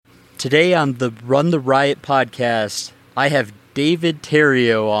Today on the Run the Riot podcast, I have David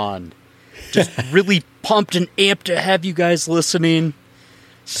Terrio on. Just really pumped and amped to have you guys listening.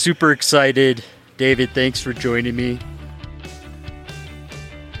 Super excited. David, thanks for joining me.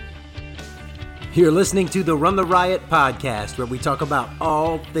 You're listening to the Run the Riot podcast, where we talk about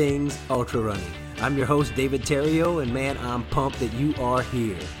all things ultra running. I'm your host, David Terrio, and man, I'm pumped that you are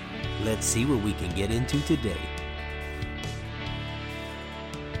here. Let's see what we can get into today.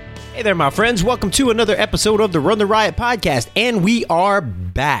 Hey there, my friends. Welcome to another episode of the Run the Riot podcast, and we are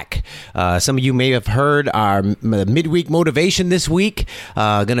back. Some of you may have heard our midweek motivation this week.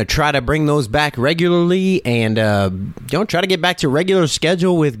 Going to try to bring those back regularly and try to get back to regular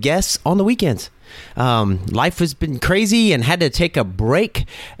schedule with guests on the weekends. Life has been crazy and had to take a break,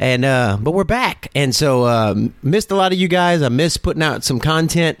 and but we're back. And so missed a lot of you guys. I missed putting out some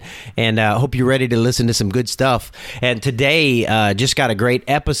content, and hope you're ready to listen to some good stuff. And today just got a great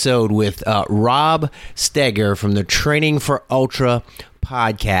episode with Rob Steger from the Training for Ultra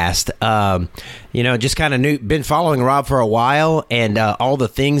podcast. Just kind of been following Rob for a while, and all the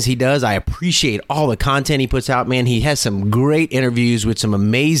things he does. I appreciate all the content he puts out, man. He has some great interviews with some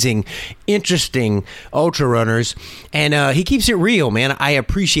amazing, interesting ultra runners, and he keeps it real, man. I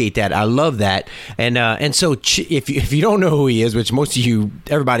appreciate that. I love that. And so if you don't know who he is, which most of you,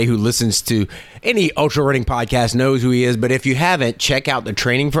 everybody who listens to any ultra running podcast knows who he is, but if you haven't, check out the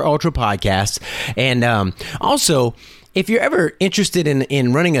Training for Ultra podcast. And also, if you're ever interested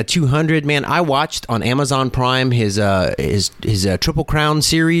in running a 200, man, I watched on Amazon Prime his Triple Crown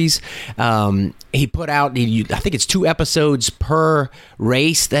series. He put out, I think it's 2 episodes per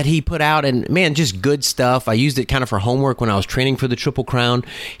race that he put out, and man, just good stuff. I used it kind of for homework when I was training for the Triple Crown.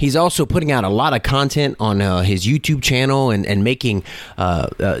 He's also putting out a lot of content on his YouTube channel and making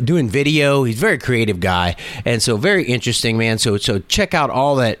doing video. He's a very creative guy, and so very interesting, man. So check out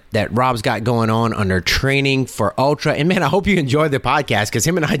all that Rob's got going on under Training for Ultra. And man, I hope you enjoy the podcast, because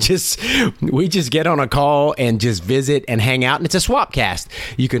him and I we just get on a call and just visit and hang out, and it's a swap cast.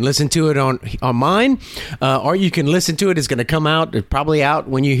 You can listen to it on mine, or you can listen to it. It's going to come out, probably out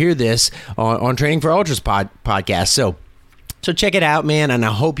when you hear this on Training for Ultra's podcast. So check it out, man, and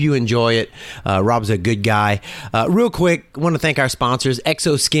I hope you enjoy it. Rob's a good guy. Real quick, I want to thank our sponsors,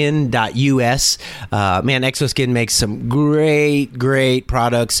 Exoskin.us. Man, Exoskin makes some great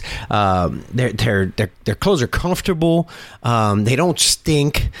products. Their clothes are comfortable. They don't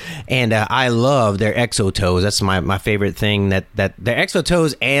stink, and I love their Exo Toes. That's my favorite thing. That their Exo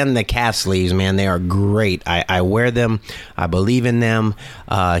Toes and the calf sleeves, man, they are great. I wear them. I believe in them.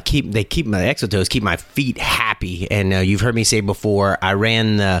 My Exo Toes keep my feet happy, and you've heard me say before, I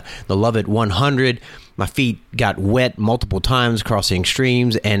ran the Love It 100. My feet got wet multiple times crossing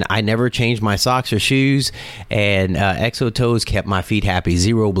streams, and I never changed my socks or shoes, and Exo Toes kept my feet happy.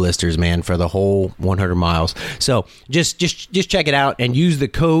 0 blisters, man, for the whole 100 miles. So just check it out and use the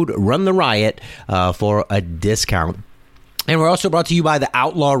code Run the Riot for a discount. And we're also brought to you by the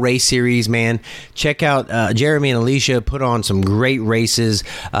Outlaw Race Series, man. Check out Jeremy and Alicia put on some great races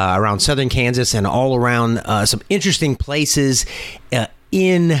around southern Kansas and all around some interesting places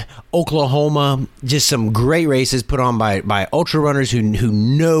in Oklahoma. Just some great races put on by ultra runners who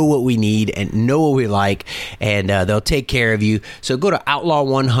know what we need and know what we like, and they'll take care of you. So go to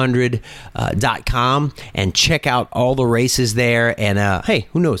outlaw100.com and check out all the races there. And hey,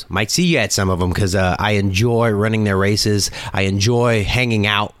 who knows? Might see you at some of them, because I enjoy running their races. I enjoy hanging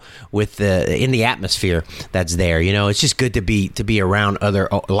out with in the atmosphere that's there. You know, it's just good to be around other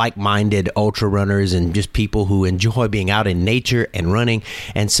like-minded ultra runners and just people who enjoy being out in nature and running.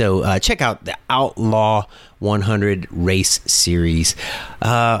 And so check out the Outlaw 100 Race Series.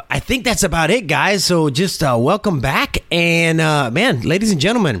 I think that's about it, guys. So just welcome back. And man, ladies and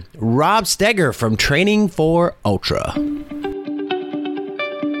gentlemen, Rob Steger from Training for Ultra.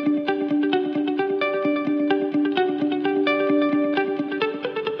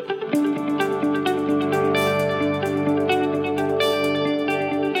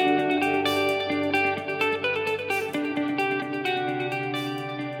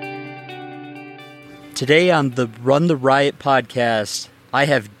 Today on the Run the Riot podcast, I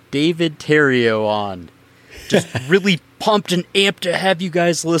have David Terrio on. Just really pumped and amped to have you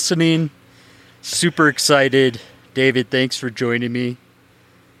guys listening. Super excited. David, thanks for joining me.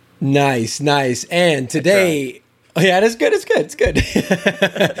 Nice. And today, it's good.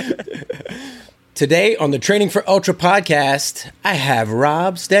 Today on the Training for Ultra podcast, I have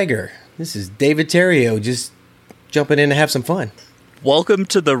Rob Steger. This is David Terrio just jumping in to have some fun. Welcome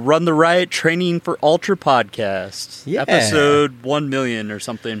to the Run the Riot Training for Ultra podcast. Yeah. Episode 1 million or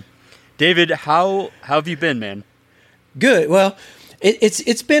something. David, how have you been, man? Good. Well,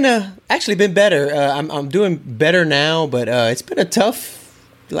 It's been actually been better. I'm doing better now, but it's been a tough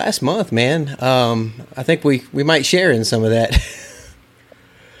last month, man. I think we might share in some of that.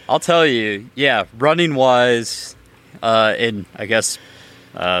 I'll tell you, yeah, running wise, and I guess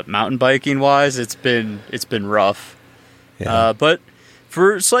mountain biking wise, it's been rough. Yeah. But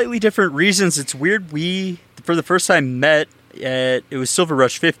for slightly different reasons, it's weird. We for the first time met at it was Silver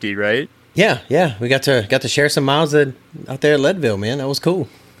Rush 50, right? Yeah. We got to share some miles out there at Leadville, man. That was cool.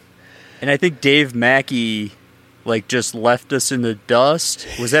 And I think Dave Mackey just left us in the dust.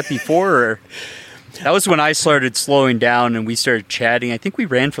 Was that before? Or that was when I started slowing down and we started chatting. I think we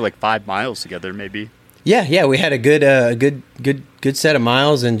ran for 5 miles together, maybe. Yeah. We had a good set of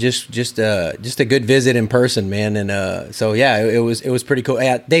miles and just a good visit in person, man. And so yeah, it was pretty cool.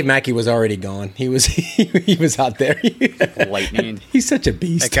 Yeah, Dave Mackey was already gone. He was he was out there. Lightning. He's such a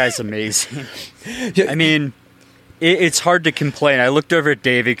beast. That guy's amazing. I mean, it's hard to complain. I looked over at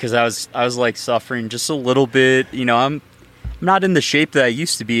David because I was suffering just a little bit. I'm not in the shape that I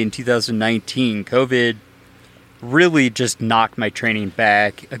used to be in 2019. COVID really just knocked my training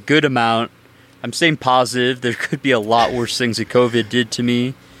back a good amount. I'm staying positive. There could be a lot worse things that COVID did to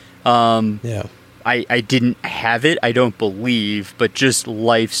me. Yeah. I didn't have it, I don't believe, but just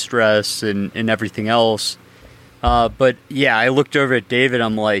life stress and everything else. But yeah, I looked over at David.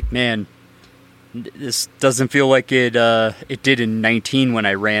 I'm like, man, this doesn't feel like it did in 19 when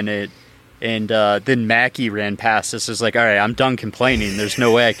I ran it. And then Mackie ran past us. It's like, all right, I'm done complaining. There's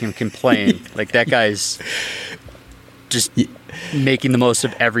no way I can complain. That guy's just making the most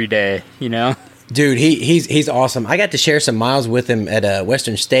of every day, Dude, he's awesome. I got to share some miles with him at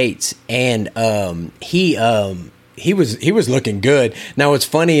Western States, and he was looking good. Now, what's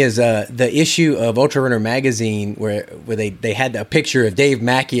funny is the issue of Ultra Runner magazine where they had a picture of Dave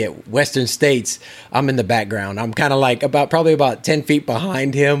Mackey at Western States. I'm in the background. I'm kind of probably about 10 feet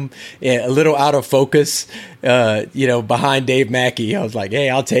behind him, a little out of focus, behind Dave Mackey. I was like, hey,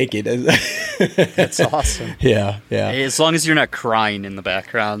 I'll take it. That's awesome. Yeah. As long as you're not crying in the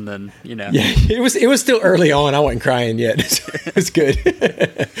background, then Yeah, it was still early on. I wasn't crying yet. It was good.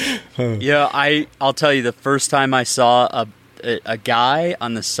 Yeah, I'll tell you, the first time I saw a guy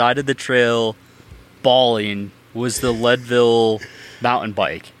on the side of the trail bawling was the Leadville mountain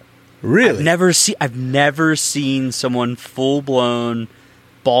bike. Really? I've never seen someone full blown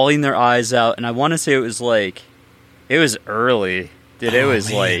bawling their eyes out, and I want to say it was early. It was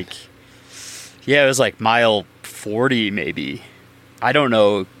man. It was mile 40 maybe. I don't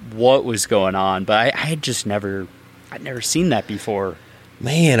know what was going on, but I'd never seen that before.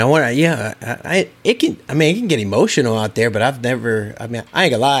 Man, it can get emotional out there, but I ain't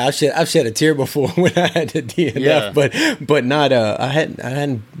gonna lie, I've shed a tear before when I had to DNF, but not, I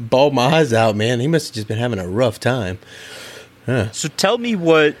hadn't bawled my eyes out, man. He must have just been having a rough time. Huh. So tell me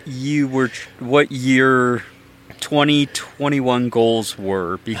what your 2021 goals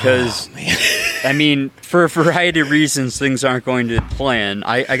were, because I mean, for a variety of reasons, things aren't going to plan.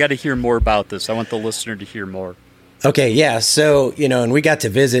 I got to hear more about this. I want the listener to hear more. Okay, yeah. So, and we got to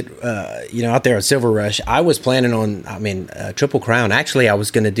visit, out there at Silver Rush. I was planning on, Triple Crown. Actually, I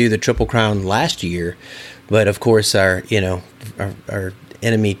was going to do the Triple Crown last year, but of course our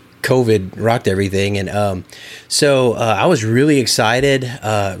enemy COVID rocked everything. And so I was really excited,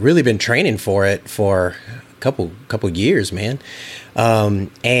 really been training for it for a couple years, man.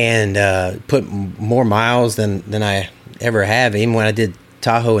 And put more miles than I ever have. Even when I did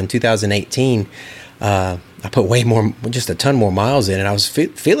Tahoe in 2018, I put just a ton more miles in, and I was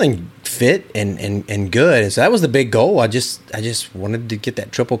feeling fit and good. And so that was the big goal. I just wanted to get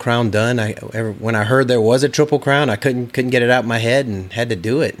that Triple Crown done. When I heard there was a Triple Crown, I couldn't get it out of my head and had to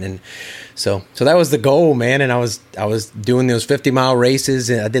do it. And so that was the goal, man. And I was doing those 50-mile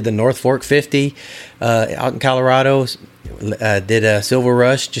races. And I did the North Fork 50 out in Colorado. Did a Silver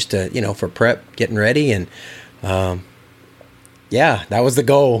Rush just to for prep, getting ready, and yeah, that was the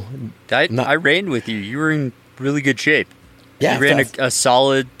goal. I ran with you. You were in really good shape. Yeah, you ran a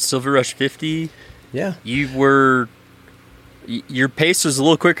solid Silver Rush 50. Yeah, your pace was a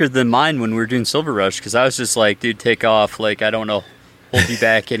little quicker than mine when we were doing Silver Rush, because I was just like, dude, take off. I don't know, hold you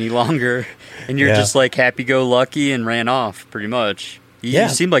back any longer. And you're just happy-go-lucky and ran off pretty much. You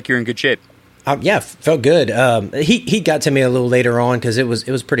seemed like you're in good shape. Felt good. He got to me a little later on because it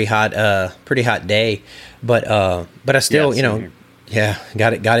was pretty hot day, but I still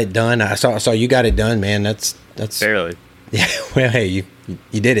got it done. I saw you got it done, man. That's barely. Yeah, well, hey, you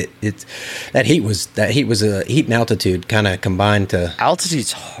did it. That heat was heat and altitude kind of combined to.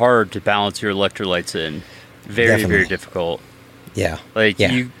 Altitude's hard to balance your electrolytes in. Very Definitely. Very difficult. Yeah,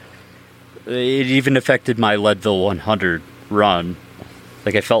 it even affected my Leadville 100 run.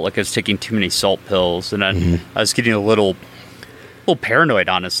 Like I felt like I was taking too many salt pills, and I was getting a little paranoid,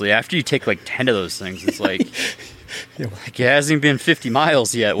 honestly. After you take like 10 of those things, it's like, like it hasn't even been 50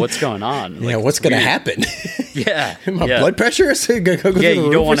 miles yet. What's going on? Yeah, like, what's going to happen? Yeah. My blood pressure is going to go through the you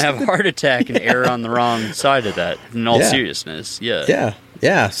roof don't or want to have a something? heart attack and err on the wrong side of that, in all Yeah. seriousness. Yeah.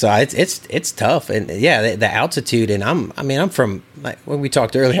 Yeah. So it's tough, and the altitude. And I'm from, like when we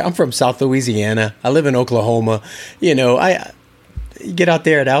talked earlier, I'm from South Louisiana. I live in Oklahoma. You get out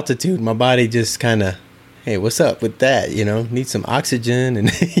there at altitude, my body just kind of, hey, what's up with that? Need some oxygen,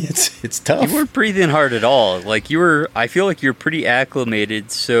 and it's tough. You weren't breathing hard at all. Like I feel like you're pretty acclimated.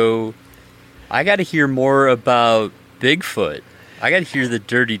 So I got to hear more about Bigfoot. I got to hear the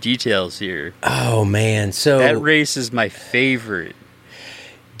dirty details here. Oh man, so That race is my favorite.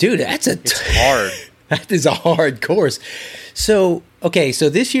 dude, It's hard. That is a hard course. So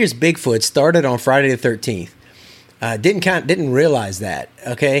this year's Bigfoot started on Friday the 13th. Didn't realize that.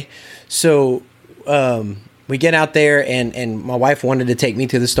 Okay, so we get out there, and my wife wanted to take me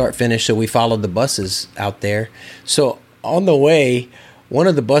to the start finish, so we followed the buses out there. So on the way, one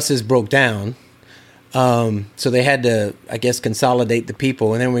of the buses broke down. So they had to, I guess, consolidate the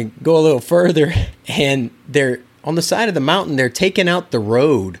people, and then we go a little further, and they're on the side of the mountain. They're taking out the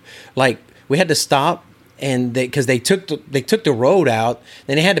road. Like we had to stop. And because they took the road out,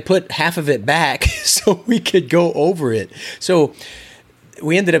 then they had to put half of it back so we could go over it. So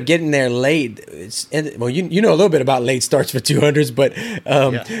we ended up getting there late. You know a little bit about late starts for 200s, but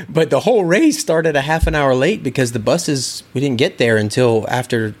the whole race started a half an hour late because the buses, we didn't get there until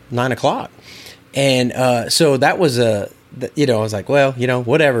after 9:00, and so that was I was like, well,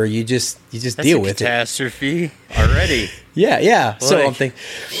 whatever. You just deal with it. Catastrophe already. Yeah. So I'm thinking,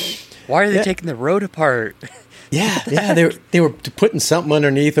 why are they taking the road apart? Yeah, they were putting something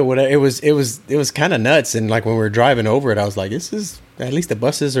underneath or whatever. It was kind of nuts. And like when we were driving over it, I was like, this is, at least the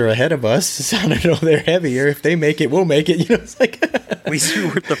buses are ahead of us. I don't know, they're heavier. If they make it, we'll make it. It's like At least we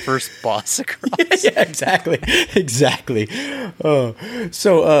were the first bus across. yeah, exactly.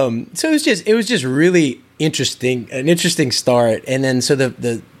 So it was just really interesting, an interesting start. And then so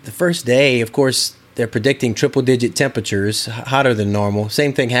the first day, of course, they're predicting triple-digit temperatures, hotter than normal.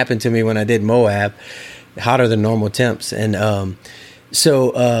 Same thing happened to me when I did Moab, hotter than normal temps. And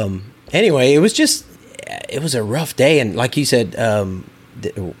anyway, it was a rough day. And like you said,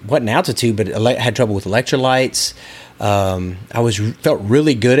 wasn't altitude, but I had trouble with electrolytes. I felt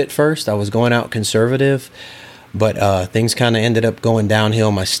really good at first. I was going out conservative, but things kind of ended up going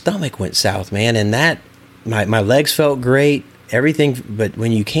downhill. My stomach went south, man, and my legs felt great, everything. But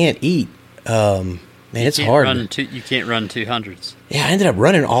when you can't eat, man, it's hard. You can't run 200s. Yeah, I ended up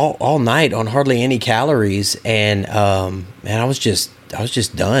running all night on hardly any calories, and man, I was just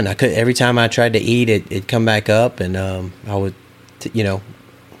done. I could, every time I tried to eat, it'd come back up, and I would,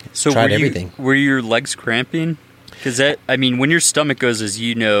 So tried everything. Were your legs cramping? Because when your stomach goes, as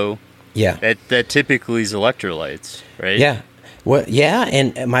you know, yeah, that typically is electrolytes, right? Yeah, well, yeah,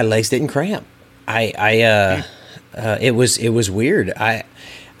 and my legs didn't cramp. It was weird.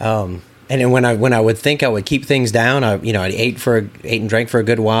 And then when I would think I would keep things down, I ate and drank for a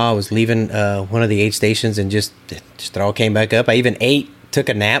good while. I was leaving one of the aid stations, and just it all came back up. I even took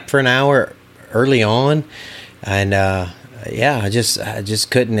a nap for an hour early on, and I just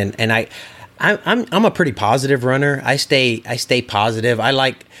couldn't. And I'm a pretty positive runner. I stay positive. I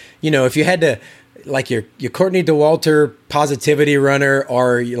like, if you had to, like your Courtney Dauwalter positivity runner,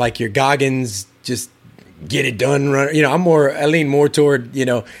 or like your Goggins just get it done runner. I lean more toward,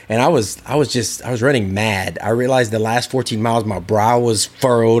 and I was running mad. I realized the last 14 miles my brow was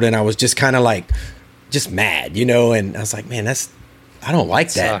furrowed, and I was just kind of like just mad, and I was like, man, I don't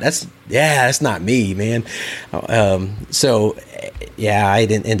like that. That's not me, man. So I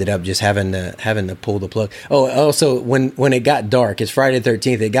ended up just having to pull the plug. Oh, also when it got dark, it's Friday the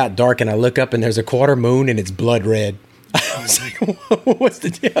 13th, it got dark, and I look up and there's a quarter moon and it's blood red. I was like, what's the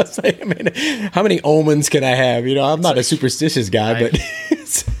deal? I was like, how many omens can I have? I'm not a superstitious guy, but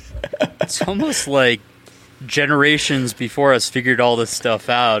it's almost like generations before us figured all this stuff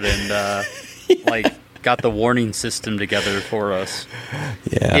out and got the warning system together for us.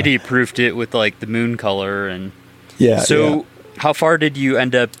 Yeah. Idiot-proofed it with like the moon color and how far did you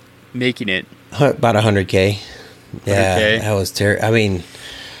end up making it? About 100K. Yeah, 100K? That was terrible. I mean,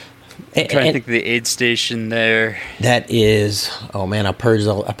 I'm trying to think of the aid station there. That is, oh man, I purged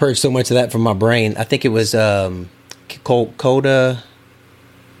so much of that from my brain. I think it was cold water.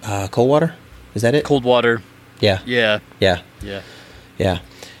 Is that it? Cold water. Yeah. Yeah. Yeah. Yeah. Yeah.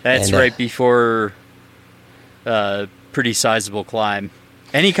 That's right before pretty sizable climb.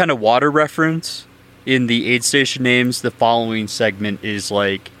 Any kind of water reference? in the aid station names, the following segment is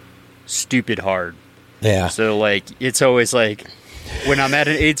like stupid hard. Yeah. So like it's always like when I'm at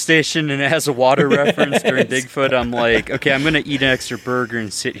an aid station and it has a water reference during Bigfoot, I'm like, okay, I'm gonna eat an extra burger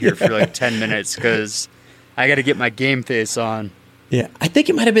and sit here for like 10 minutes because I got to get my game face on. Yeah, I think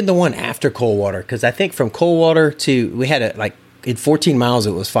it might have been the one after Coldwater, because I think from Coldwater to, we had in 14 miles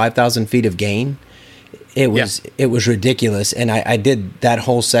it was 5,000 feet of gain. It was ridiculous, and I did that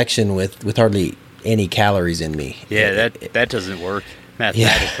whole section with hardly any calories in me. Yeah, that doesn't work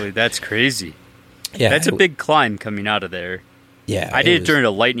mathematically. Yeah. That's crazy. Yeah, that's a big climb coming out of there. Yeah, I did it during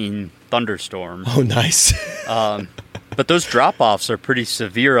a lightning thunderstorm. Oh, nice. But those drop-offs are pretty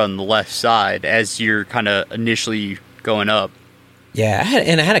severe on the left side as you're kind of initially going up. Yeah, I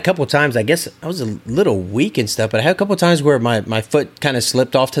had a couple of times, I guess I was a little weak and stuff, but I had a couple of times where my foot kind of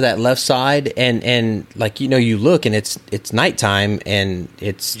slipped off to that left side, and like, you look and it's nighttime and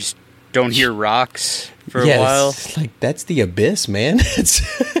it's... You just don't hear rocks for a while. It's like, that's the abyss, man.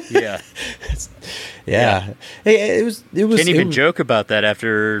 Yeah. Yeah. It was. Can't even joke about that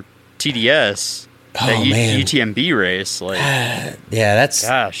after TDS. Oh, man. UTMB race. Like, yeah, that's...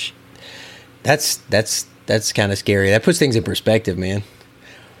 Gosh. That's kind of scary. That puts things in perspective, man.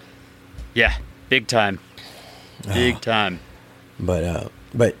 Yeah, big time. Big time. But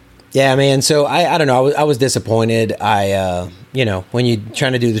yeah, man. So I don't know. I was disappointed. When you're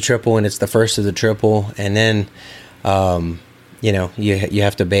trying to do the triple and it's the first of the triple, and then, you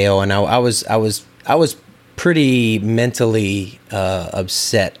have to bail. And I was pretty mentally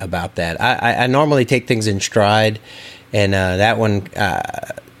upset about that. I normally take things in stride, and that one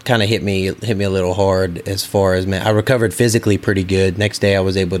kind of hit me a little hard. As far as, man, I recovered physically pretty good. Next day I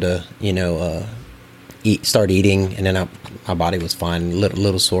was able to start eating, and then my body was fine.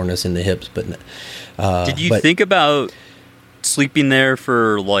 Little soreness in the hips, but did you think about sleeping there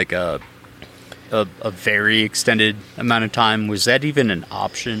for like a very extended amount of time? Was that even an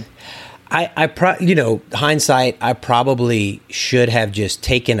option? Hindsight, I probably should have just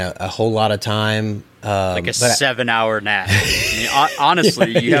taken a whole lot of time. Like a 7-hour nap. I mean,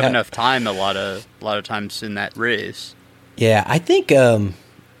 honestly, you have enough time a lot of times in that race. Yeah, I think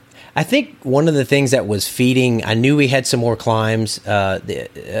one of the things that was feeding, I knew we had some more climbs.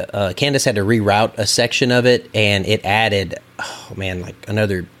 Candace had to reroute a section of it, and it added, like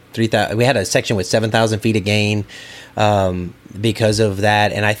another 3,000. We had a section with 7,000 feet of gain because of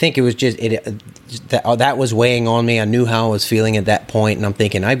that, and I think it was just that was weighing on me. I knew how I was feeling at that point, and I'm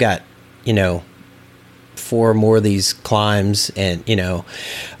thinking, I've got 4 more of these climbs, and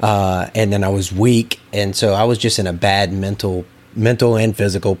and then I was weak, and so I was just in a bad mental and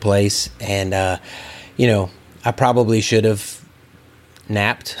physical place, and I probably should have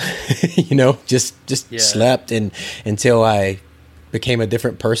napped, just slept until I became a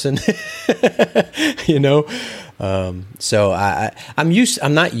different person. So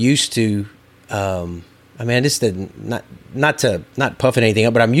I'm not used to not puffing anything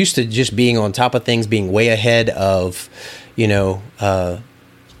up, but I'm used to just being on top of things, being way ahead of,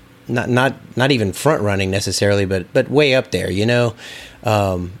 not even front running necessarily, but way up there,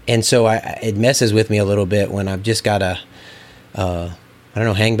 and so it messes with me a little bit when I've just got to,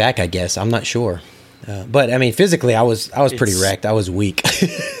 hang back, I guess. I'm not sure. But I mean, physically I was pretty wrecked. I was weak.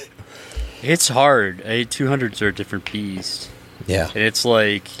 It's hard. 200s are a different beast. Yeah. And it's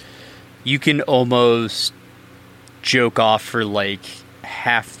like, you can almost joke off for like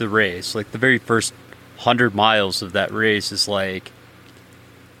half the race. Like the very first 100 miles of that race is like,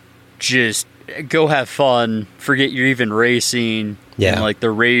 just go have fun, forget you're even racing. Yeah. And like the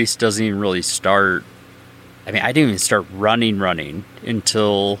race doesn't even really start. I mean, I didn't even start running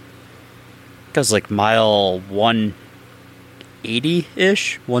until it was like mile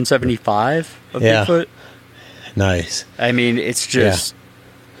 180-ish, 175 of Bigfoot. Nice. I mean, it's just,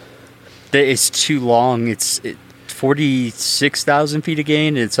 it's too long. It's 46,000 feet of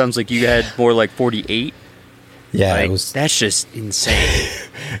gain. It sounds like you had more like 48. Yeah, that's just insane.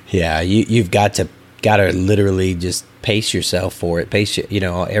 Yeah, you've got to literally just pace yourself for it,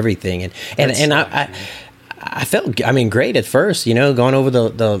 everything, and I felt, great at first, going over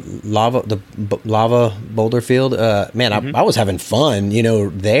the lava boulder field. I was having fun,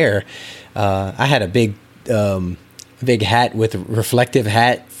 there. I had a big hat with a reflective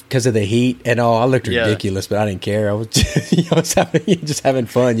hat because of the heat and all. I looked ridiculous, but I didn't care. I was just, having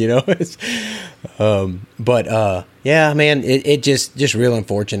fun, it just real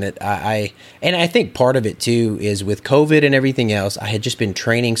unfortunate. I think part of it too is with COVID and everything else. I had just been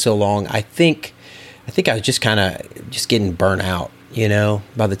training so long. I think I was just kind of getting burnt out.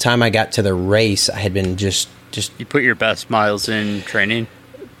 By the time I got to the race, I had been just. You put your best miles in training.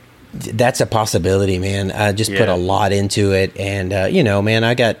 That's a possibility, man. I just put a lot into it, and man,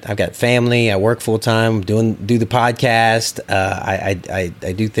 I've got family. I work full time, do the podcast.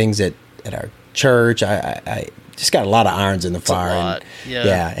 I do things at our church. I just got a lot of irons in the fire.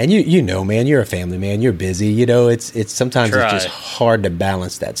 And, and you know, man, you're a family man. You're busy. You know, it's sometimes it's just hard to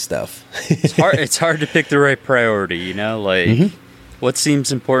balance that stuff. It's hard to pick the right priority. You know, like what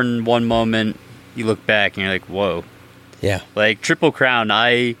seems important one moment, you look back and you're like, whoa. Yeah. Like Triple Crown,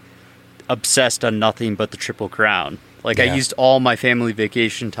 I obsessed on nothing but the Triple Crown. Like I used all my family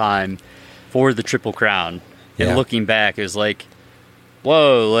vacation time for the Triple Crown. And looking back, it was like,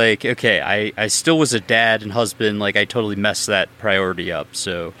 whoa, like, okay, I still was a dad and husband. Like I totally messed that priority up.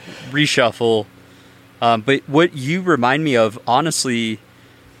 So reshuffle. But what you remind me of, honestly,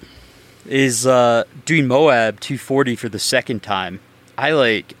 is doing Moab 240 for the second time.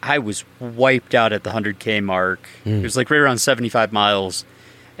 I was wiped out at the 100K mark. It was like right around 75 miles.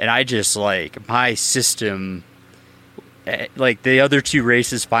 And I just like my system, like the other two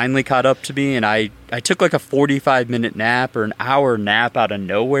races finally caught up to me. And I took like a 45-minute nap or an hour nap out of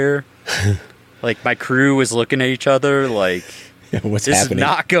nowhere. Like my crew was looking at each other like, what's this happening? Is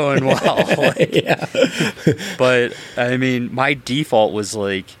not going well. Like, but I mean, my default was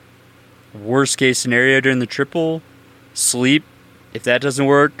like worst case scenario during the triple, sleep. If that doesn't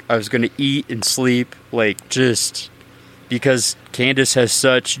work, I was going to eat and sleep, like just because Candace has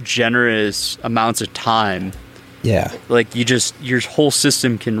such generous amounts of time. Yeah. Like your whole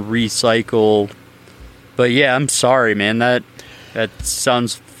system can recycle. But yeah, I'm sorry, man. That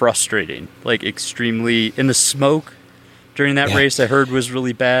sounds frustrating. Like extremely. And the smoke during that race I heard was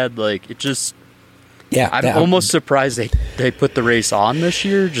really bad. Like it just. Yeah. I'm almost surprised they put the race on this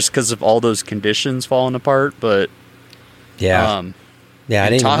year just because of all those conditions falling apart. But. Yeah. I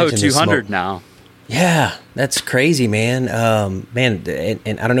didn't Tahoe mention 200 now. Yeah, that's crazy, man.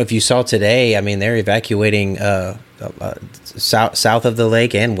 And I don't know if you saw today. I mean, they're evacuating south of the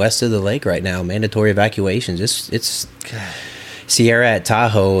lake and west of the lake right now. Mandatory evacuations. It's Sierra at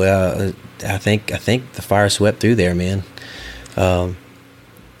Tahoe. I think the fire swept through there, man.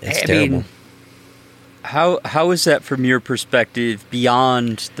 It's terrible. Mean, how is that from your perspective?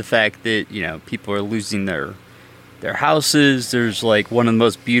 Beyond the fact that people are losing their houses, there's like one of the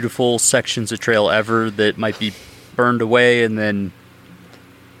most beautiful sections of trail ever that might be burned away, and then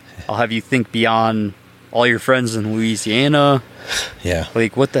I'll have you think beyond all your friends in Louisiana. Yeah.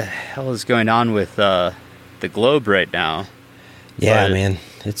 Like, what the hell is going on with the globe right now? Yeah, man.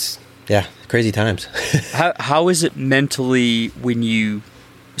 It's crazy times. How is it mentally when you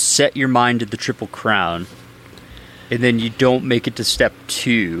set your mind to the Triple Crown and then you don't make it to step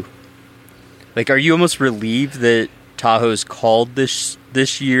 2? Like, are you almost relieved that Tahoe's called this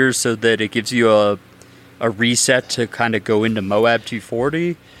year so that it gives you a reset to kind of go into Moab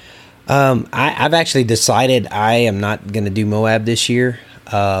 240? I've actually decided I am not going to do Moab this year.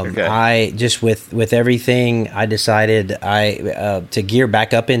 I just with everything, I decided to gear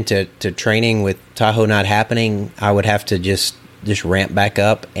back up into training with Tahoe not happening. I would have to just ramp back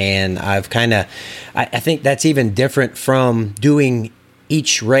up, and I've kind of I think that's even different from doing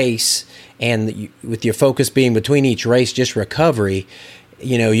each race. And with your focus being between each race, just recovery,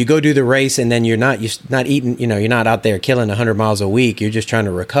 you go do the race and then you're not eating, you're not out there killing 100 miles a week. You're just trying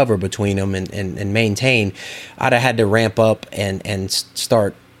to recover between them and maintain. I'd have had to ramp up and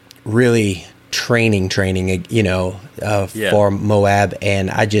start really training, for Moab. And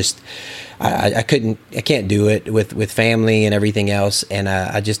I can't do it with family and everything else. And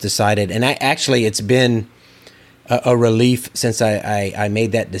I just decided, and it's been a relief since I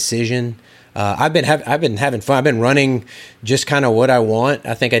made that decision. I've been having fun. I've been running just kind of what I want.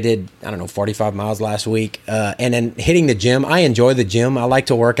 I think I did 45 miles last week, and then hitting the gym. I enjoy the gym. I like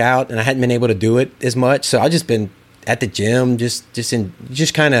to work out, and I hadn't been able to do it as much. So I just been at the gym, just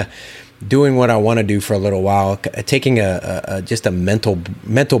kind of doing what I want to do for a little while, taking a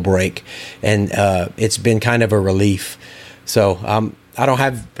mental break, and it's been kind of a relief. So I don't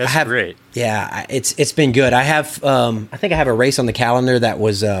have. That's great. Yeah, it's been good. I have. I think I have a race on the calendar that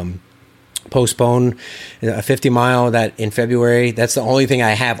was postponed, a 50-mile that in February. That's the only thing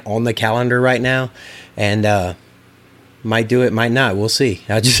I have on the calendar right now, and might do it, might not. We'll see.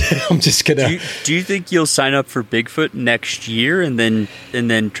 I'm just gonna. Do you think you'll sign up for Bigfoot next year and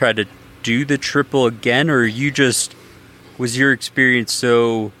then try to do the triple again, or was your experience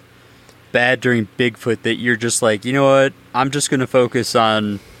so bad during Bigfoot that you're just like, you know what, I'm just going to focus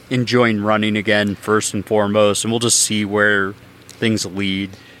on enjoying running again first and foremost, and we'll just see where things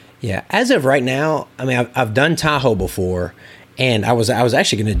lead? Yeah, as of right now, I mean, I've done Tahoe before, And I was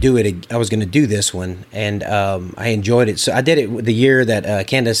actually going to do it. I was going to do this one, and I enjoyed it. So I did it the year that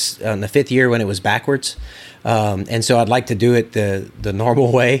Candace, on the 5th year when it was backwards, and so I'd like to do it the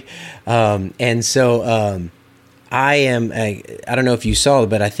normal way. And so I am. I don't know if you saw,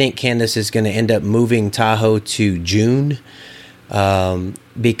 but I think Candace is going to end up moving Tahoe to June.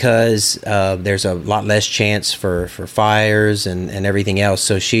 Because there's a lot less chance for fires and everything else.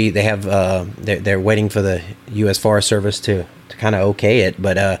 So they're waiting for the U.S. Forest Service to kind of okay it,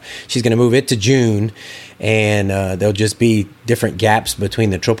 but she's going to move it to June, and there'll just be different gaps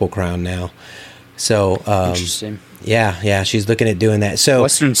between the Triple Crown now. So interesting. Yeah, she's looking at doing that. So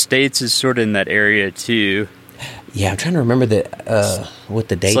Western States is sort of in that area too. Yeah, I'm trying to remember what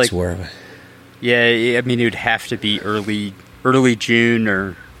the dates were. Yeah, I mean it would have to be early June,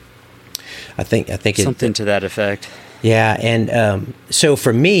 or I think something to that effect. Yeah, and so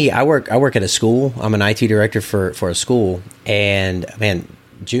for me, I work at a school. I'm an IT director for a school, and man,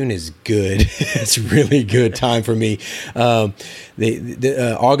 June is good. It's a really good time for me.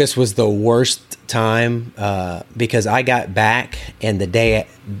 The August was the worst time because I got back, and the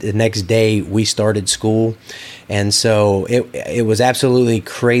next day we started school, and so it was absolutely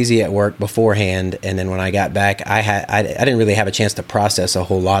crazy at work beforehand. And then when I got back, I didn't really have a chance to process a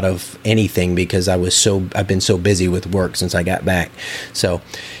whole lot of anything because I've been so busy with work since I got back. So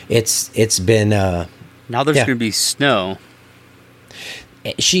it's been now there's going to be snow.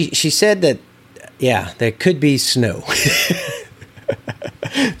 She said that, yeah, there could be snow.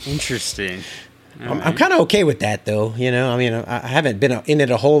 Interesting. I'm kind of okay with that, though. You know, I mean, I haven't been in it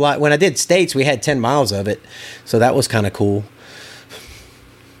a whole lot. When I did States, we had 10 miles of it, so that was kind of cool.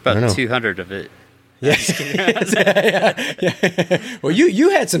 About 200 of it. Yeah. Yeah. Well, you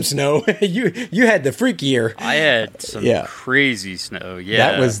had some snow. You had the freak year. I had some crazy snow.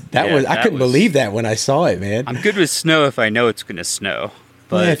 Yeah, that was. I couldn't believe that when I saw it, man. I'm good with snow if I know it's going to snow.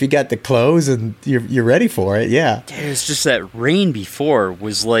 But if you got the clothes and you're ready for it, yeah. It's just that rain before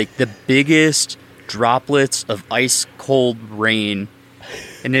was like the biggest droplets of ice cold rain,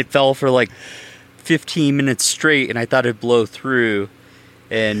 and it fell for like 15 minutes straight, and I thought it'd blow through,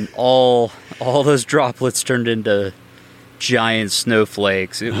 and all those droplets turned into giant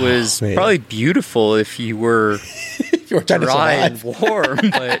snowflakes. It was probably beautiful if you were dry and warm,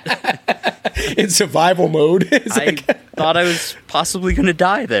 but in survival mode. I thought I was possibly going to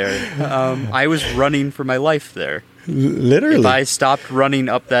die there. I was running for my life there. Literally. If I stopped running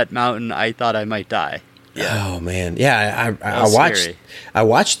up that mountain, I thought I might die. Yeah. Oh man, yeah. I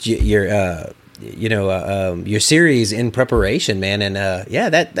watched your series in preparation, man, and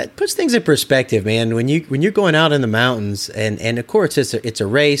that puts things in perspective, man. When you're going out in the mountains, and of course it's a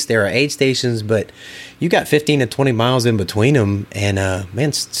race. There are aid stations, but you got 15 to 20 miles in between them, and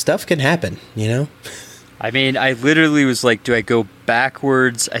man, stuff can happen, you know. I mean, I literally was like, do I go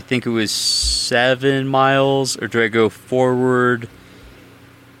backwards? I think it was 7 miles, or do I go forward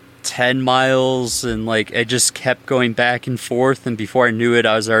 10 miles? And like, I just kept going back and forth, and before I knew it,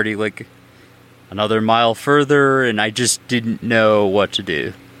 I was already like another mile further, and I just didn't know what to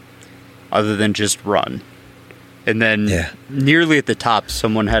do other than just run. And then nearly at the top,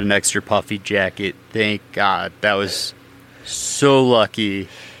 someone had an extra puffy jacket. Thank God. That was so lucky.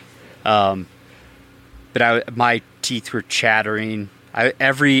 But my teeth were chattering.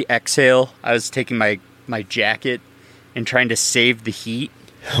 Every exhale, I was taking my jacket and trying to save the heat.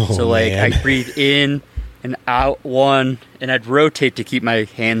 So I breathe in and out one, and I'd rotate to keep my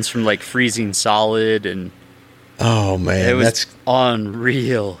hands from like freezing solid. And oh man, it was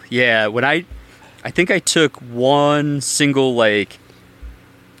unreal. Yeah, when I think I took one single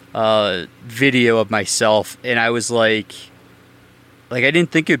video of myself, and I was like I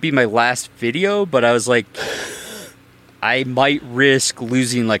didn't think it would be my last video, but I was like, I might risk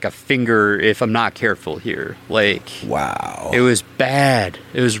losing like a finger if I'm not careful here. Like, wow, it was bad.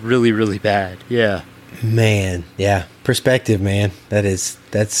 It was really, really bad. Yeah, man. Yeah, perspective, man. That's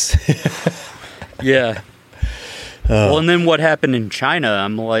yeah. Well, and then what happened in China?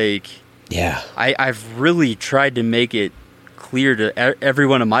 I'm like, yeah, I've really tried to make it clear to every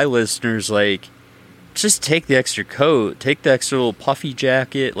one of my listeners, like, just take the extra coat, take the extra little puffy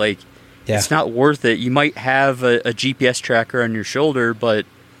jacket. Like, it's not worth it. You might have a GPS tracker on your shoulder, but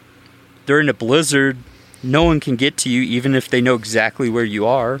during a blizzard, no one can get to you, even if they know exactly where you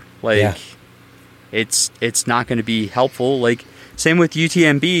are. Like, it's not going to be helpful. Like, same with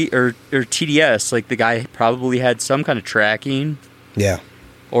UTMB or TDS. Like, the guy probably had some kind of tracking. Yeah.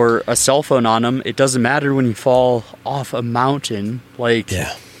 Or a cell phone on him. It doesn't matter when you fall off a mountain. Like,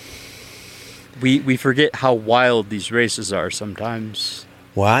 we forget how wild these races are sometimes.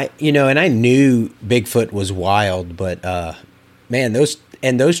 Well, and I knew Bigfoot was wild, but Man, those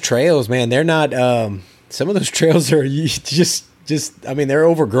trails, man, they're not. Some of those trails are just. I mean, they're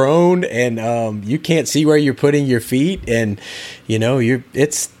overgrown, and you can't see where you're putting your feet, and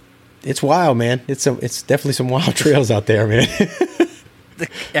it's wild, man. It's definitely some wild trails out there, man.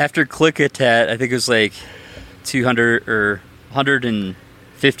 After Klickitat, I think it was like 200 or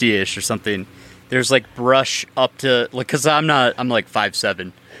 150-ish or something. There's like brush up to, like, because I'm like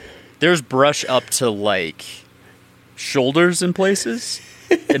 5'7". There's brush up to like shoulders in places,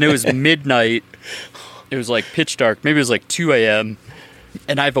 and it was midnight. It was like pitch dark. Maybe it was like 2 a.m.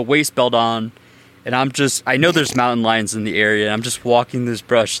 and I have a waist belt on, and I know there's mountain lions in the area, and I'm just walking this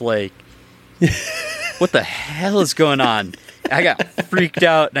brush like, what the hell is going on? I got freaked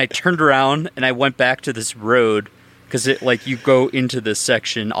out, and I turned around, and I went back to this road, because it, like, you go into this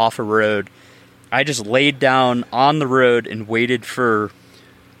section off a road. I just laid down on the road and waited for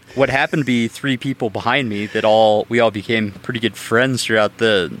what happened to be 3 people behind me that we all became pretty good friends throughout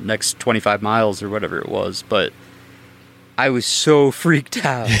the next 25 miles or whatever it was. But I was so freaked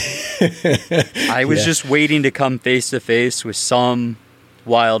out. I was just waiting to come face to face with some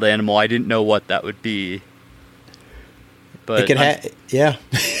wild animal. I didn't know what that would be. But it could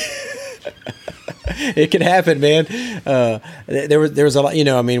it could happen, man. There was a lot,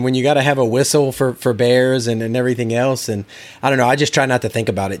 I mean, when you got to have a whistle for bears and everything else, and I don't know. I just try not to think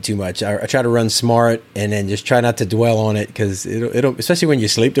about it too much. I try to run smart and then just try not to dwell on it, because it'll, especially when you're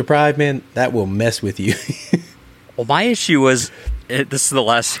sleep deprived, man, that will mess with you. Well, my issue was, this is the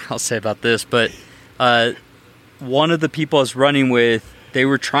last thing I'll say about this, but one of the people I was running with, they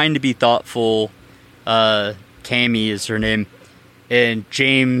were trying to be thoughtful. Cammie is her name, and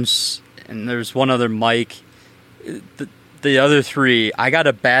James, and there's one other, Mike. The other 3, I got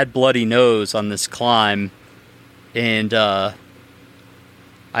a bad bloody nose on this climb, and I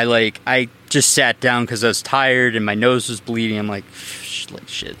just sat down because I was tired and my nose was bleeding. I'm like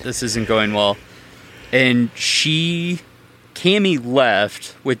shit, this isn't going well. And Cammie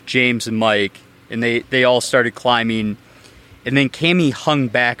left with James and Mike, and they all started climbing, and then Cammie hung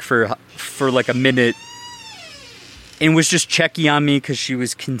back for like a minute and was just checking on me because she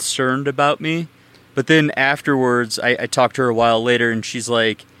was concerned about me. But then afterwards, I talked to her a while later, and she's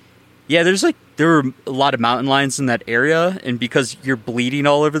like, yeah, there were a lot of mountain lions in that area, and because you're bleeding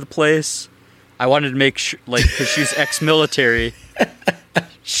all over the place, I wanted to make sure, like, because she's ex-military,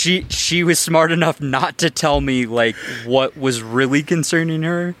 she was smart enough not to tell me, like, what was really concerning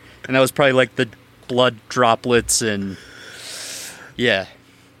her, and that was probably, like, the blood droplets, and, yeah.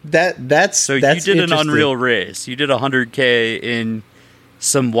 That's you did an unreal race. You did 100K in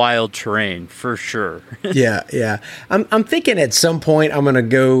some wild terrain for sure. yeah. I'm thinking at some point I'm gonna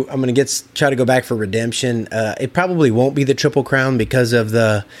try to go back for redemption. It probably won't be the Triple Crown because of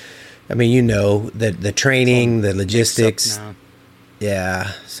the training, the logistics.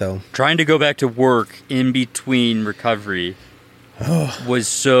 Yeah, so trying to go back to work in between recovery was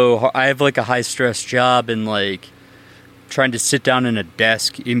so hard. I have like a high stress job, and like trying to sit down in a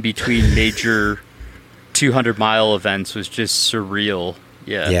desk in between major 200-mile events was just surreal.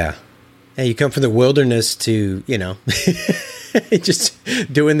 Yeah. Hey, you come from the wilderness to, just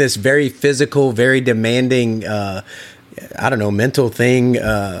doing this very physical, very demanding, mental thing,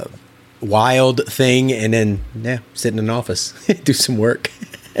 wild thing, and then, sit in an office, do some work,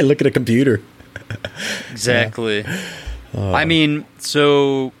 and look at a computer. Exactly. I mean,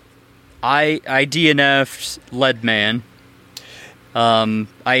 so I DNF'd Leadman.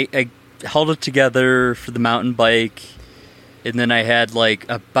 I held it together for the mountain bike, and then I had like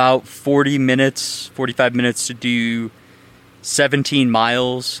about 45 minutes to do 17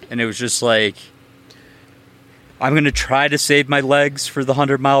 miles, and it was just like, I'm going to try to save my legs for the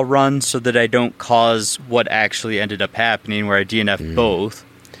 100-mile run so that I don't cause what actually ended up happening, where I DNF'd both.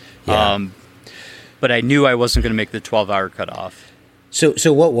 Yeah. But I knew I wasn't going to make the 12-hour cutoff. So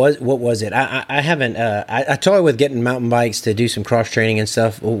what was it? I haven't. I toyed with getting mountain bikes to do some cross training and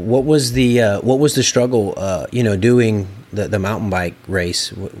stuff. What was the struggle? Doing the mountain bike race.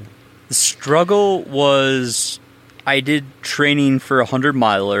 The struggle was, I did training for a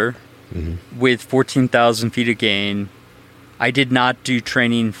 100-miler with 14,000 feet of gain. I did not do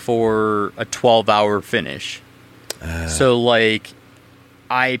training for a 12-hour finish. So like,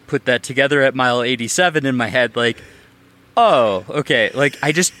 I put that together at mile 87 in my head, like, oh, okay. Like,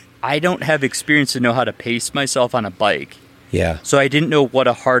 I don't have experience to know how to pace myself on a bike. Yeah. So I didn't know what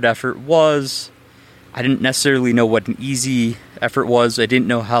a hard effort was. I didn't necessarily know what an easy effort was. I didn't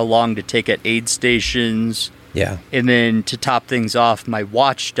know how long to take at aid stations. Yeah. And then to top things off, my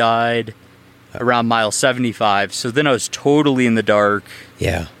watch died around mile 75. So then I was totally in the dark.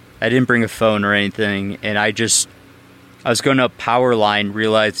 Yeah. I didn't bring a phone or anything. And I just I was going up Powerline,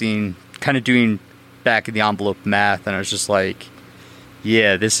 realizing, kind of doing back of the envelope math, and I was just like,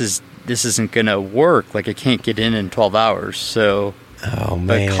 yeah, this isn't going to work. Like, I can't get in 12 hours. So, oh,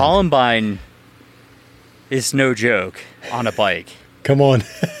 man. But Columbine is no joke on a bike. Come on.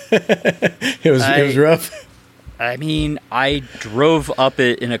 It was rough. I mean, I drove up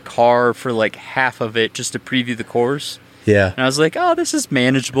it in a car for like half of it just to preview the course. Yeah. And I was like, oh, this is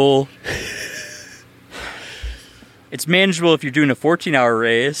manageable. It's manageable if you're doing a 14-hour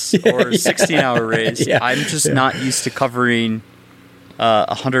race or a 16-hour race. Yeah. I'm just not used to covering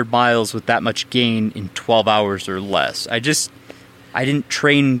 100 miles with that much gain in 12 hours or less. I didn't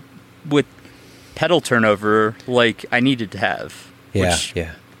train with pedal turnover like I needed to have. Yeah,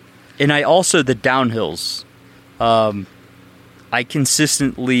 And I also, the downhills, I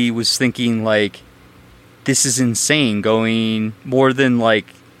consistently was thinking, like, this is insane, going more than, like,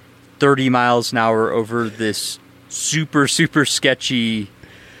 30 miles an hour over this super, super sketchy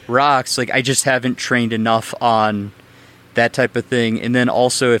rocks. Like, I just haven't trained enough on that type of thing. And then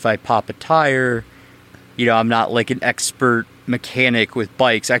also, if I pop a tire, you know, I'm not, like, an expert mechanic with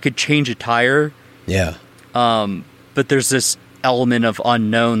bikes. I could change a tire. Yeah. But there's this element of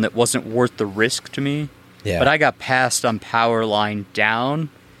unknown that wasn't worth the risk to me. Yeah. But I got passed on Powerline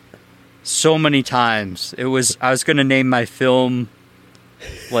down so many times. I was going to name my film,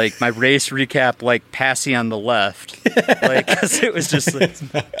 like, my race recap, like, passing on the left. Like, because it was just like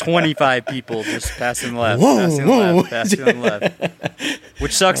 25 people just passing left, passing left, passing on the left.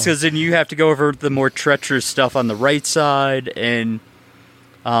 Which sucks because then you have to go over the more treacherous stuff on the right side. And,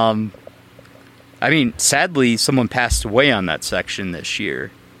 I mean, sadly, someone passed away on that section this year.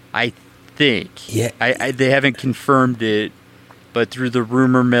 I think. Yeah. They haven't confirmed it, but through the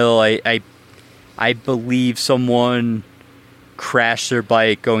rumor mill, I believe someone crashed their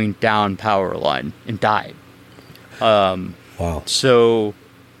bike going down Powerline and died. Wow. So,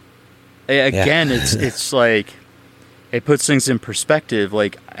 again, it's like, it puts things in perspective.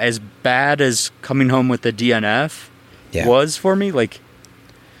 Like, as bad as coming home with the DNF was for me, like,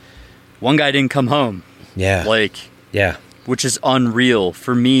 one guy didn't come home. Yeah. Like, yeah. Which is unreal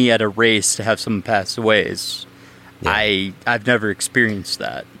for me at a race to have someone pass away. I've never experienced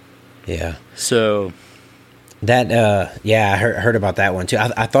that. Yeah. So that I heard about that one too.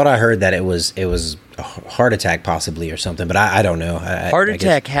 I thought I heard that it was a heart attack possibly or something, but I don't know. Heart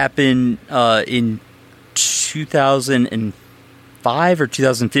attack happened in 2005 or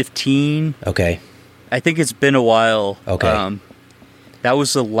 2015. Okay. I think it's been a while. Okay. That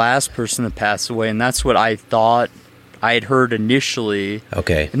was the last person to pass away, and that's what I thought I had heard initially.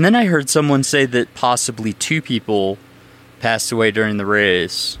 Okay. And then I heard someone say that possibly 2 people passed away during the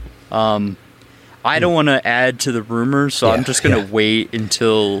race. I don't want to add to the rumors, so I'm just going to wait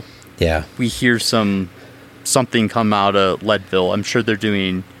until we hear something come out of Leadville. I'm sure they're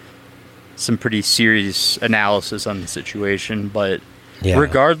doing some pretty serious analysis on the situation, but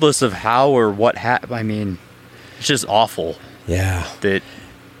regardless of how or what happened, I mean, it's just awful. Yeah.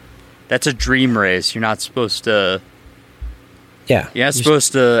 That's a dream race. You're not supposed to... Yeah. You're not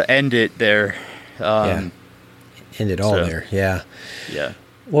supposed to end it there. End it all there. Yeah. Yeah.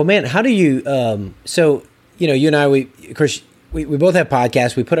 Well, man, how do you... so, you know, you and I, of course, we both have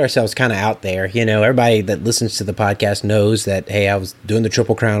podcasts. We put ourselves kind of out there. You know, everybody that listens to the podcast knows that, hey, I was doing the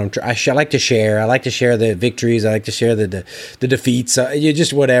Triple Crown. I like to share. I like to share the victories. I like to share the defeats.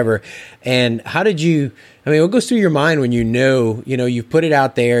 Just whatever. And how did you... I mean, what goes through your mind when you know you've put it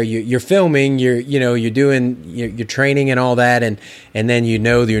out there, you're filming, you're doing, you're training and all that, and then you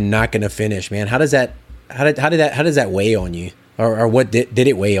know that you're not going to finish, man. How does that weigh on you, or what did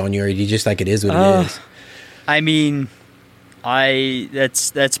it weigh on you, or you just like it is what it is? I mean,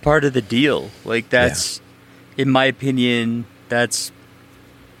 that's part of the deal. Like that's, in my opinion, that's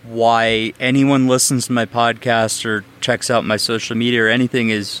why anyone listens to my podcast or checks out my social media or anything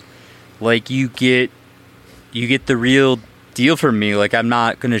is like you get the real deal from me. Like, I'm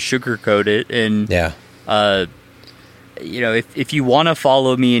not going to sugarcoat it. And, you know, if you want to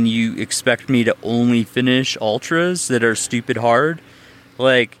follow me and you expect me to only finish ultras that are stupid hard,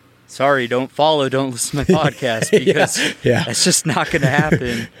 like, sorry, don't listen to my podcast because that's just not going to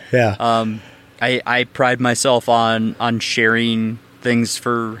happen. I pride myself on sharing things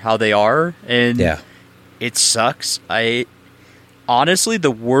for how they are. And it sucks. Honestly,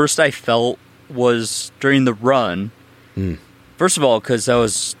 the worst I felt was during the run. First of all, because that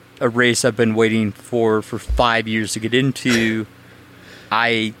was a race I've been waiting for 5 years to get into.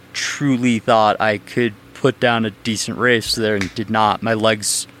 I truly thought I could put down a decent race there and did not. My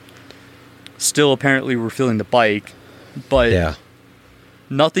legs still apparently were feeling the bike, but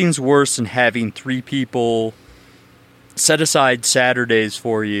nothing's worse than having 3 people set aside Saturdays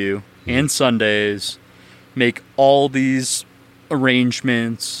for you and Sundays, make all these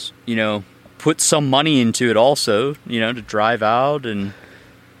arrangements, put some money into it also, to drive out, and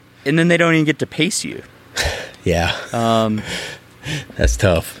then they don't even get to pace you. Yeah. That's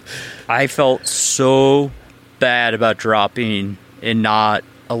tough. I felt so bad about dropping and not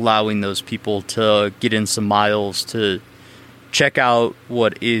allowing those people to get in some miles to check out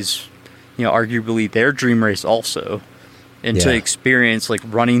what is, arguably their dream race also. And to experience like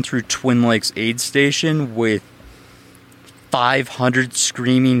running through Twin Lakes aid station with 500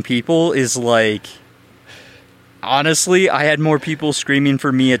 screaming people is like, honestly, I had more people screaming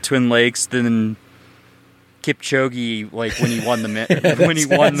for me at Twin Lakes than Kipchoge, like when he won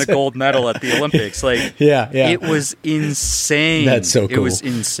the gold medal at the Olympics. Like, yeah, it was insane. That's so cool. It was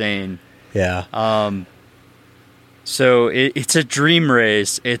insane. Yeah. So it's a dream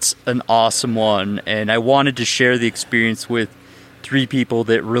race. It's an awesome one, and I wanted to share the experience with 3 people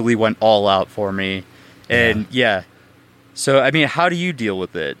that really went all out for me. And so I mean, how do you deal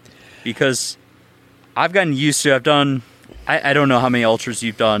with it? Because I've gotten used to. I've done. I don't know how many ultras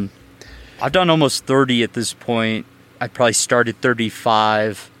you've done. I've done almost 30 at this point. I probably started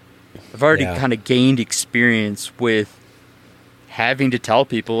 35. I've already kind of gained experience with having to tell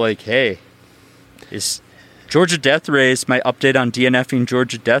people like, hey, is Georgia Death Race, my update on DNFing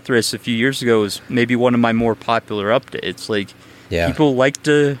Georgia Death Race a few years ago was maybe one of my more popular updates. Like, people like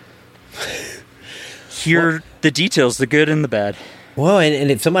to hear the details, the good and the bad. Well,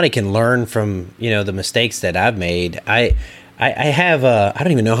 and if somebody can learn from, the mistakes that I've made, I have, I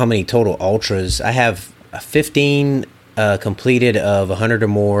don't even know how many total ultras. I have 15 completed of 100 or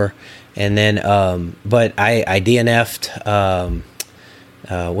more. And then, but I DNF'd,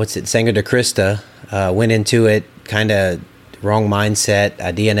 Sangre de Krista, went into it kind of wrong mindset.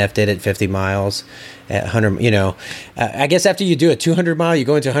 I DNF'd it at 50 miles at 100, I guess after you do a 200 mile, you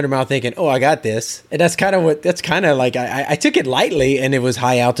go into 100 mile thinking, oh, I got this. And that's kind of like, I took it lightly, and it was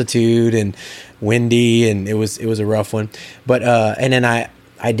high altitude and windy, and it was a rough one. But, and then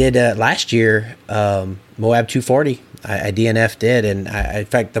I did, last year, Moab 240. I DNF'd it, and in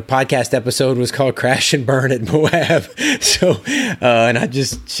fact, the podcast episode was called "Crash and Burn at Moab." So, and I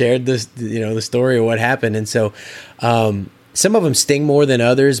just shared this, the story of what happened. And so, some of them sting more than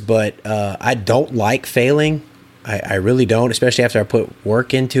others, but I don't like failing. I really don't, especially after I put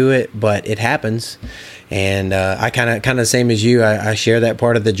work into it. But it happens, and I kind of the same as you. I share that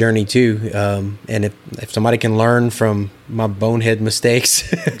part of the journey too. And if somebody can learn from my bonehead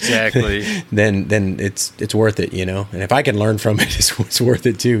mistakes, exactly, then it's worth it, And if I can learn from it, it's worth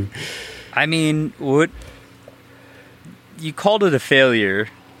it too. I mean, what you called it a failure,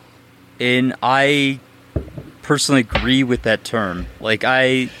 and I personally agree with that term. Like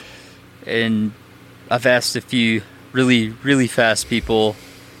I've asked a few really, really fast people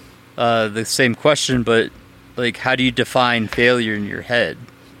the same question, but like, how do you define failure in your head?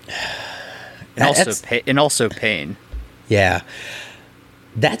 And also pain. Yeah,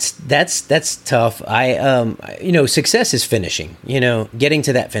 that's tough. Success is finishing. Getting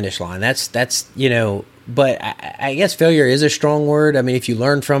to that finish line. That's But I guess failure is a strong word. I mean, if you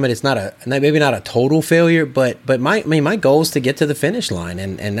learn from it, it's maybe not a total failure, but my goal is to get to the finish line,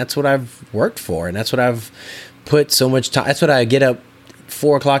 and that's what I've worked for, and that's what I've put so much time. That's what I get up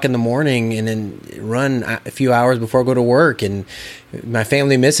 4:00 in the morning and then run a few hours before I go to work, and my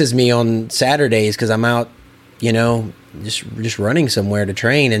family misses me on Saturdays because I'm out, just running somewhere to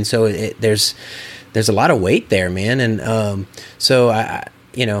train, and so there's a lot of weight there, man, and so I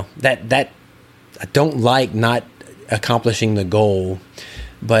don't like not accomplishing the goal,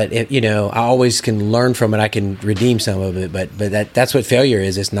 but I always can learn from it. I can redeem some of it, but that's what failure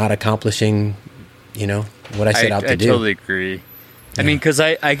is. It's not accomplishing, what I set out to do. I totally agree. Yeah. I mean, because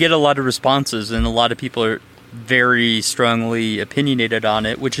I get a lot of responses, and a lot of people are very strongly opinionated on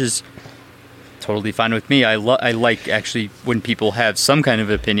it, which is totally fine with me. I like actually when people have some kind of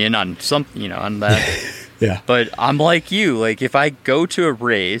opinion on on that. Yeah. But I'm like you. Like, if I go to a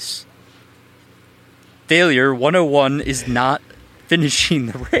race, failure 101 is not finishing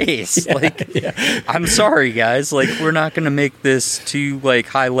the race. I'm sorry, guys. Like, we're not going to make this too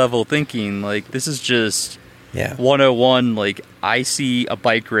high level thinking. Like, this is just 101. Like, I see a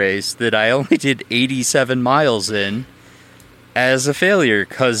bike race that I only did 87 miles in as a failure,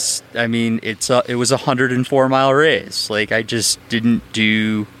 because I mean, it was a 104 mile race. Like, I just didn't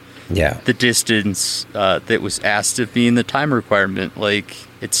do the distance that was asked of me in the time requirement. Like,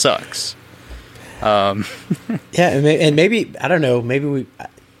 it sucks. And maybe I don't know. Maybe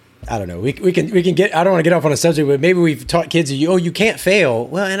I don't know. We can get. I don't want to get off on a subject, but maybe we've taught kids, you can't fail.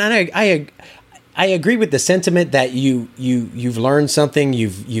 Well, and I agree with the sentiment that you've learned something,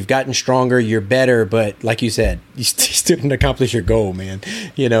 you've gotten stronger, you're better, but like you said, you still didn't accomplish your goal, man.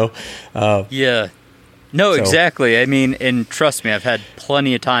 Yeah. No, exactly. I mean, and trust me, I've had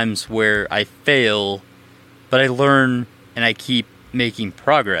plenty of times where I fail, but I learn and I keep making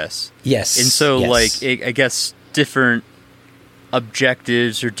progress. Yes. And so, yes. I guess different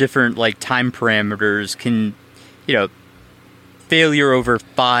objectives or different, time parameters can, failure over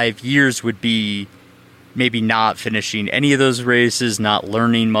 5 years would be maybe not finishing any of those races, not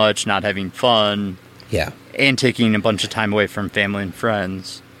learning much, not having fun. Yeah. And taking a bunch of time away from family and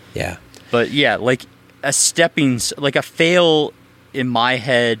friends. Yeah. But yeah, a fail in my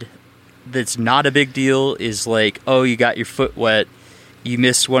head that's not a big deal is oh, you got your foot wet, you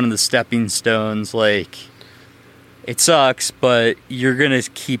missed one of the stepping stones, it sucks, but you're gonna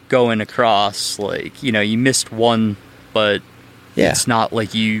keep going across. You missed one, but it's not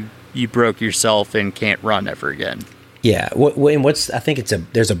like you broke yourself and can't run ever again. Yeah. I think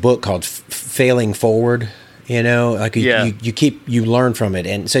there's a book called Failing Forward. You learn from it,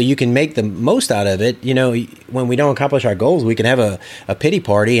 and so you can make the most out of it. When we don't accomplish our goals, we can have a pity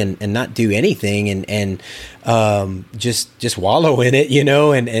party and not do anything and just wallow in it,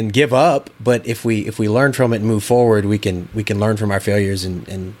 and give up. But if we learn from it and move forward, we can learn from our failures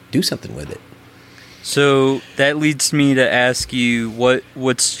and do something with it. So that leads me to ask you,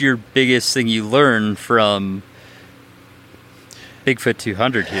 what's your biggest thing you learned from Bigfoot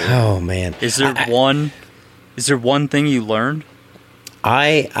 200 here? Oh man, is there one thing you learned?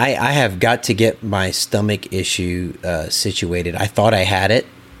 I have got to get my stomach issue situated. I thought I had it.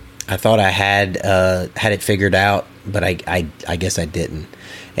 I thought I had it figured out, but I guess I didn't.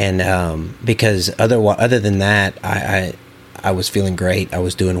 And because other than that, I was feeling great. I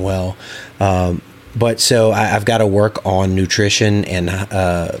was doing well. But so I've got to work on nutrition and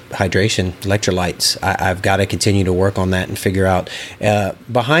hydration, electrolytes. I've got to continue to work on that and figure out.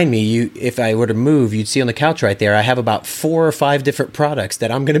 Behind me, if I were to move, you'd see on the couch right there, I have about 4 or 5 different products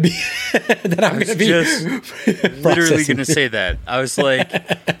that I'm going to be literally going to say that. I was like,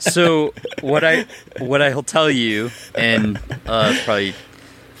 so what I'll tell you, and probably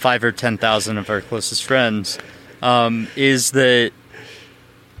 5 or 10,000 of our closest friends, is that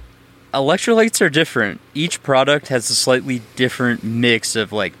electrolytes are different. Each product has a slightly different mix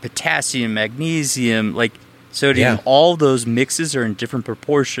of potassium, magnesium, sodium. Yeah. All those mixes are in different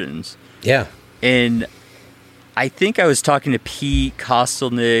proportions. Yeah. And I think I was talking to Pete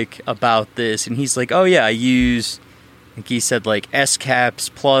Kostelnick about this, and he's like, oh yeah, I think he said S-Caps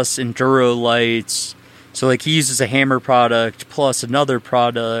plus Endurolites. So he uses a Hammer product plus another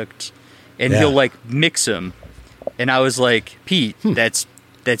product, and he'll mix them. And I was like, Pete,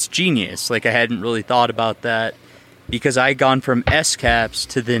 that's genius. I hadn't really thought about that, because I had gone from S-Caps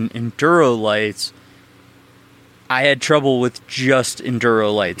to then Endurolites. I had trouble with just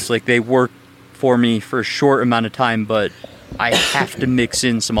Endurolites. They work for me for a short amount of time, but I have to mix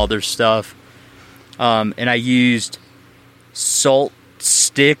in some other stuff. And I used salt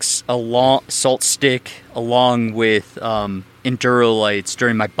stick along with Endurolites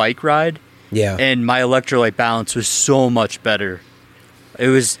during my bike ride. Yeah. And my electrolyte balance was so much better. It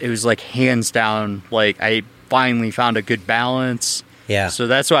was hands down, I finally found a good balance. Yeah. So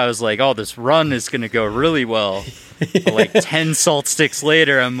that's why I was like, oh, this run is going to go really well. But 10 salt sticks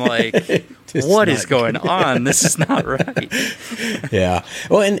later, I'm like, what is going on? This is not right. Yeah.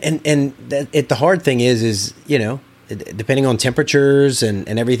 Well, and the hard thing is, depending on temperatures and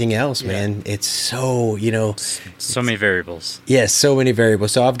everything else, man, it's so, so many variables. Yes, so many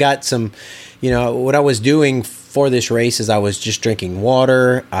variables. So I've got some, what I was doing for this race is I was just drinking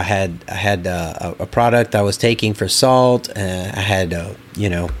water. I had a product I was taking for salt. I had,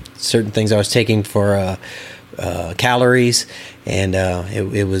 certain things I was taking for calories, and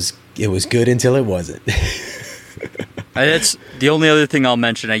it was good until it wasn't. That's the only other thing I'll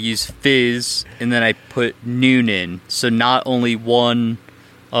mention. I use Fizz, and then I put Noon in. So not only one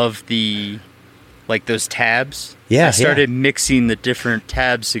of the those tabs. Yeah, I started mixing the different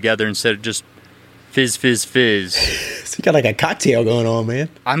tabs together instead of just Fizz, Fizz, Fizz. So you got a cocktail going on, man.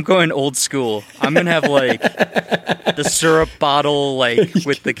 I'm going old school. I'm gonna have the syrup bottle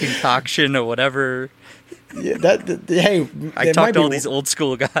with the concoction or whatever. Yeah, hey, I talked to all these old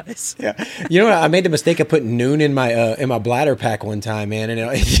school guys. Yeah, I made the mistake of putting Noon in my bladder pack one time, man, and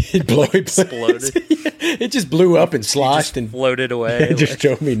it exploded. It just blew up and sloshed and floated away. It just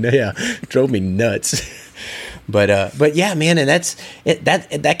drove me nuts. But yeah, man, and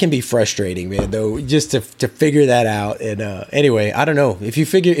that can be frustrating, man. Though, just to figure that out. And anyway, I don't know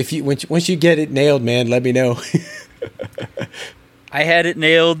once you get it nailed, man, let me know. I had it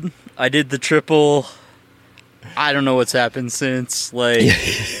nailed. I did the triple. I don't know what's happened since. Like,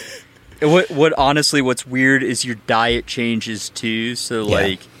 what honestly, what's weird is your diet changes too. So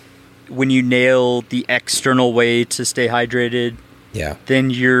like, when you nail the external way to stay hydrated, then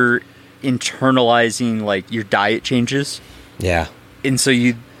you're internalizing like your diet changes. Yeah. And so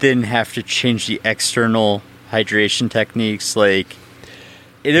you then have to change the external hydration techniques. Like,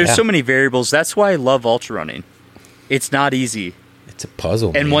 there's so many variables. That's why I love ultra running. It's not easy. It's a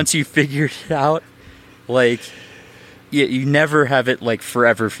puzzle. And man. once you figure it out, like, you never have it like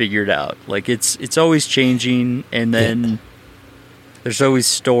forever figured out. Like, it's always changing, and then there's always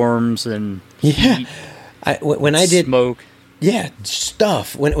storms and heat, when I did smoke. Yeah,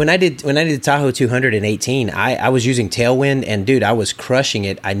 stuff. When I did the Tahoe 218, I was using Tailwind, and dude, I was crushing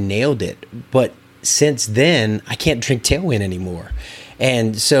it. I nailed it. But since then, I can't drink Tailwind anymore.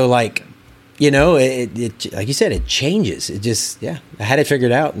 And so, like, you know, it like you said, it changes. It just, I had it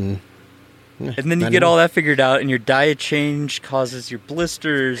figured out, and then you get all that figured out, and your diet change causes your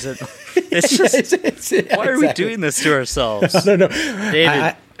blisters. And it's just, why are we doing this to ourselves? I don't know,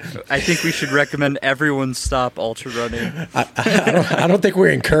 David. I think we should recommend everyone stop ultra running. I don't think we're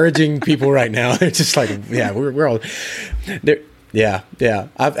encouraging people right now. It's just like, we're all there. Yeah.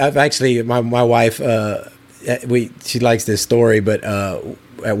 I've actually, my wife, she likes this story, but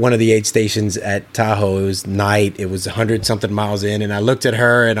at one of the aid stations at Tahoe, it was night. It was 100-something miles in, and I looked at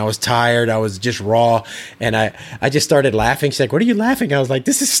her, and I was tired. I was just raw, and I just started laughing. She's like, "What are you laughing?" I was like,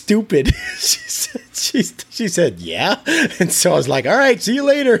 "This is stupid." She said, "Yeah," and so I was like, "All right, see you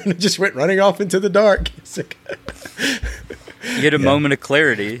later," and I just went running off into the dark. Like, you get a moment of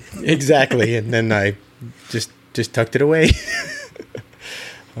clarity. Exactly, and then I just tucked it away.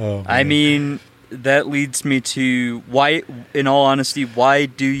 Oh, I mean, that leads me to why, in all honesty, why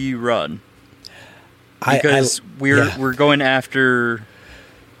do you run? Because we're going after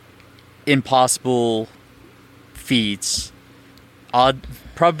impossible feats. Odd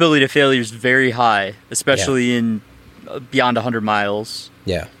probability of failure is very high, especially in beyond 100 miles.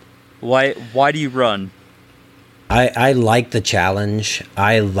 Yeah. Why do you run? I like the challenge.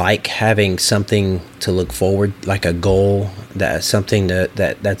 I like having something to look forward, like a goal, something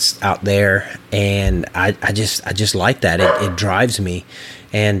that's out there, and I just like that. It drives me,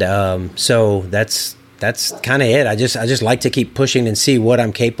 and so that's kind of it. I just like to keep pushing and see what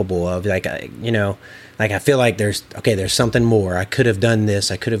I'm capable of. Like I feel like there's something more. I could have done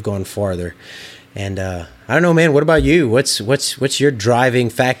this. I could have gone farther, and I don't know, man. What about you? What's your driving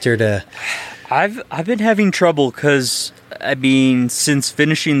factor to? I've been having trouble because, I mean, since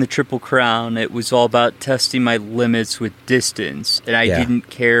finishing the Triple Crown, it was all about testing my limits with distance, and I didn't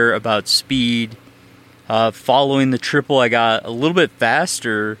care about speed. Following the Triple, I got a little bit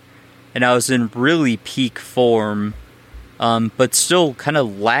faster, and I was in really peak form, but still kind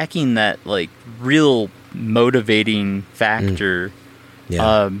of lacking that, like, real motivating factor.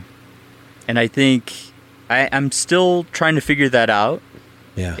 And I think I'm still trying to figure that out.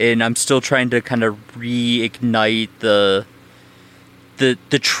 Yeah. And I'm still trying to kind of reignite the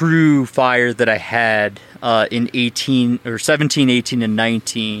true fire that I had in 17, 18, and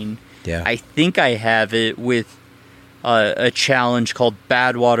 19. Yeah. I think I have it with a challenge called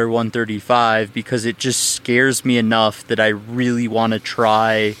Badwater 135 because it just scares me enough that I really want to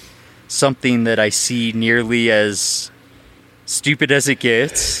try something that I see nearly as stupid as it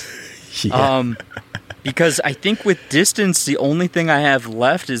gets. Because I think with distance, the only thing I have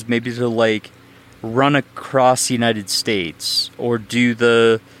left is maybe to, like, run across the United States or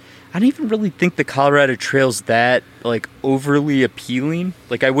do I don't even really think the Colorado Trail's that, like, overly appealing.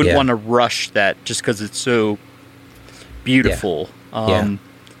 Like, I wouldn't want to rush that just because it's so beautiful.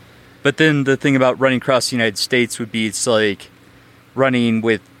 But then the thing about running across the United States would be it's, like, running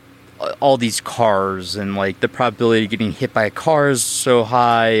with all these cars and, like, the probability of getting hit by a car is so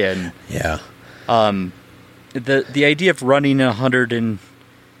high and... Yeah. The idea of running in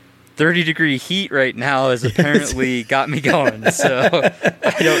 130-degree heat right now has apparently got me going. So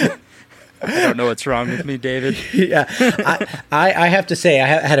I don't know what's wrong with me, David. Yeah, I have to say I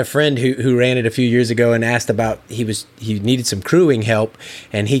had a friend who ran it a few years ago and asked about he needed some crewing help,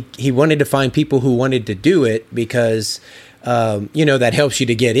 and he wanted to find people who wanted to do it because that helps you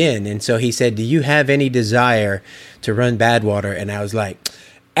to get in. And so he said, "Do you have any desire to run Badwater?" And I was like,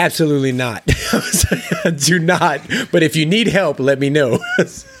 "Absolutely not." Do not. But if you need help, let me know.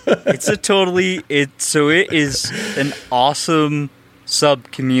 It is an awesome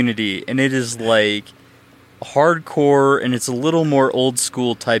sub community, and it is like hardcore, and it's a little more old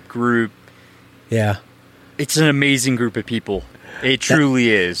school type group. Yeah. It's an amazing group of people. It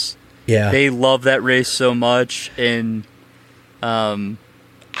truly is. Yeah. They love that race so much, and I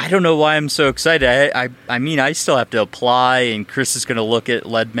I don't know why I'm so excited. I mean, I still have to apply, and Chris is going to look at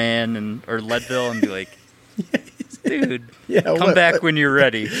Leadman or Leadville and be like, dude, come back when you're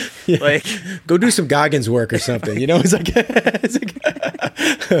ready. Yeah. Like, go do some Goggins work or something. You know, it's like,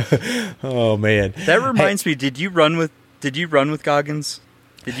 oh man. That reminds me. Did you run with Goggins?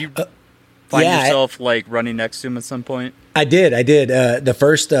 Did you find yourself like running next to him at some point? I did. The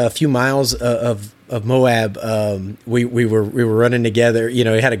first few miles of Moab, we were running together. You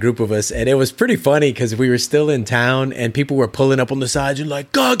know, he had a group of us, and it was pretty funny because we were still in town, and people were pulling up on the sides and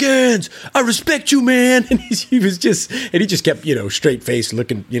like, Goggins, I respect you, man. And he just kept, you know, straight face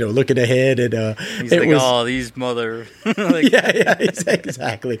looking ahead, and he's like, oh, these mother. Like, yeah,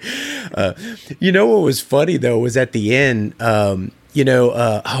 exactly. You know what was funny though was at the end.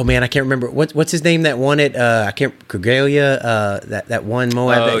 Oh man, I can't remember what's his name that won it. I can't Gregalia, that won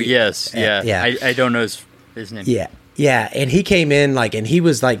Moab. Oh yes, yeah. I don't know his name. Yeah, and he came in like, and he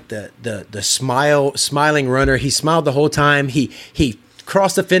was like the smiling runner. He smiled the whole time. He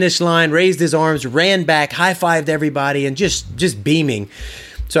crossed the finish line, raised his arms, ran back, high-fived everybody, and just beaming.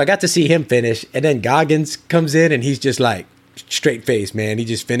 So I got to see him finish, and then Goggins comes in, and he's just like straight face, man. He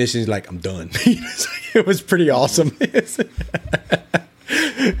just finishes like, I'm done. It was pretty awesome.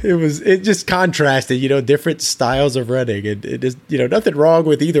 It just contrasted, you know, different styles of running, and it is, you know, nothing wrong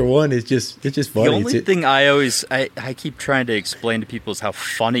with either one. It's just funny. The only thing I keep trying to explain to people is how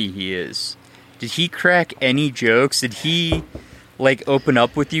funny he is. Did he crack any jokes? Did he like open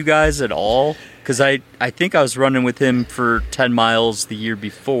up with you guys at all? Because I think I was running with him for 10 miles the year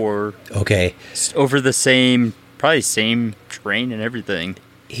before. Okay. Over the same terrain and everything.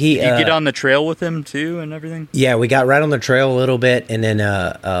 Did you get on the trail with him too and everything? Yeah, we got right on the trail a little bit, and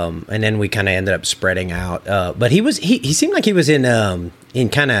then we kind of ended up spreading out. But he seemed like he was in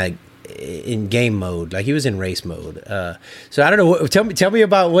game mode, like he was in race mode. So I don't know. Tell me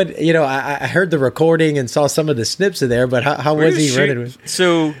about what, you know. I heard the recording and saw some of the snips of there, but how was he running with?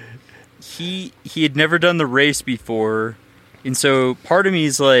 So he had never done the race before. And so part of me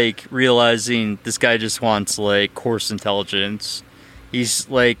is like realizing this guy just wants like course intelligence. He's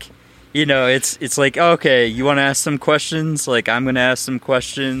like, you know, it's like, okay, you want to ask some questions? Like, I'm going to ask some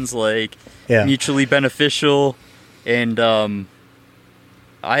questions, like mutually beneficial. And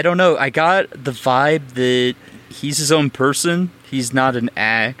I don't know. I got the vibe that he's his own person. He's not an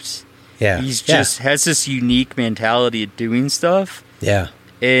act. Yeah. He's just has this unique mentality of doing stuff. Yeah.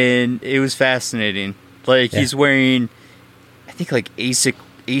 And it was fascinating. Like, he's wearing, I think, like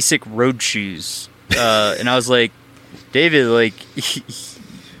ASIC road shoes. And I was like, David, like,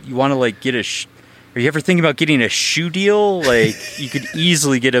 you want to, like, get are you ever thinking about getting a shoe deal? Like, you could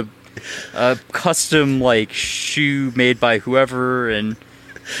easily get a custom, like, shoe made by whoever. And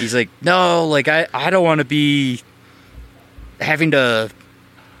he's like, no, like, I don't want to be having to,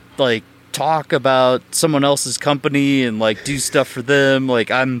 like, talk about someone else's company and, like, do stuff for them. Like,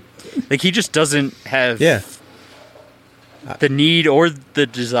 he just doesn't have the need or the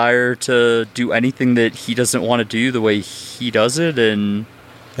desire to do anything that he doesn't want to do the way he does it. And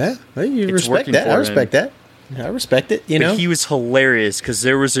you respect that. I respect that. I respect it. You know, he was hilarious because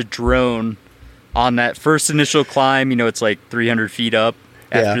there was a drone on that first initial climb. You know, it's like 300 feet up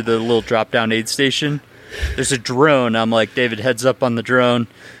after the little drop down aid station. There's a drone. I'm like, David, heads up on the drone.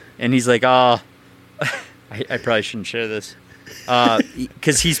 And he's like, I probably shouldn't share this.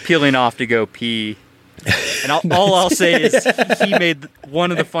 Because he's peeling off to go pee. And all I'll say is he made one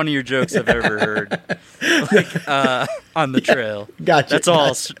of the funnier jokes I've ever heard, like, on the trail. Gotcha.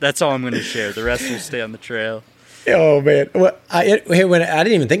 That's all I'm going to share. The rest will stay on the trail. Oh man! Well, I didn't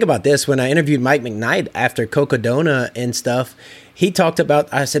even think about this when I interviewed Mike McKnight after Cocodona and stuff. He talked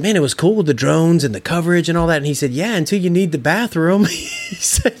about. I said, "Man, it was cool with the drones and the coverage and all that." And he said, "Yeah, until you need the bathroom." he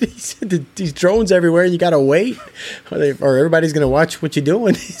said these drones everywhere. You got to wait, or everybody's going to watch what you're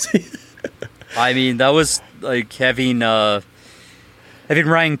doing. I mean, that was like having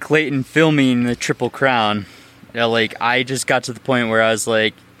Ryan Clayton filming the Triple Crown. You know, like, I just got to the point where I was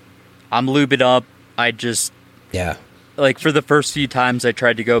like, I'm lubing up. Like, for the first few times I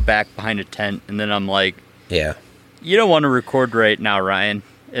tried to go back behind a tent, and then I'm like, you don't want to record right now, Ryan.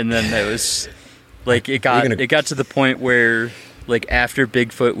 And then it was like, it got to the point where, like, after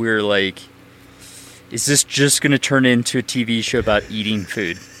Bigfoot, we were like, is this just going to turn into a TV show about eating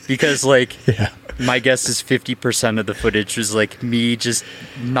food? Because, like, my guess is 50% of the footage was, like, me just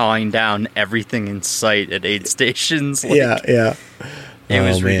gnawing down everything in sight at aid stations. Like, it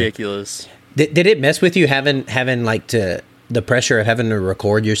was ridiculous. Did it mess with you having like the pressure of having to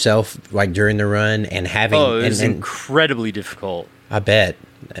record yourself, like, during the run and having? Oh, it was incredibly difficult. I bet.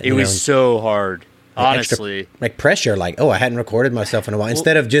 It was so hard. Honestly, like pressure, like, oh, I hadn't recorded myself in a while.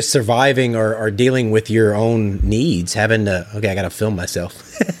 Instead of just surviving or dealing with your own needs, having to, okay, I got to film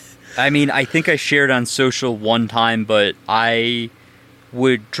myself. I mean, I think I shared on social one time, but I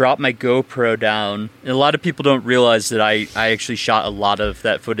would drop my GoPro down. And a lot of people don't realize that I actually shot a lot of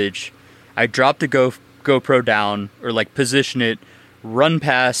that footage. I dropped the GoPro down, or like position it, run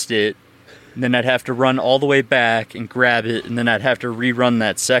past it, and then I'd have to run all the way back and grab it, and then I'd have to rerun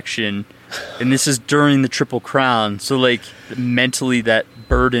that section. And this is during the Triple Crown, so like mentally that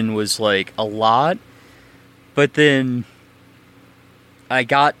burden was like a lot. But then I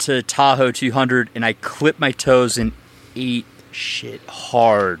got to Tahoe 200 and I clipped my toes and ate shit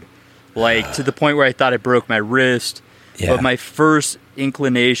hard, like to the point where I thought I broke my wrist. Yeah. But my first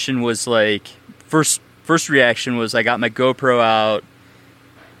inclination was like, first reaction was I got my GoPro out,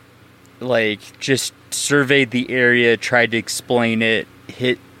 like just surveyed the area, tried to explain it,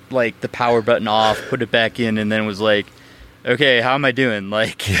 hit like the power button off, put it back in, and then was like, okay, how am I doing?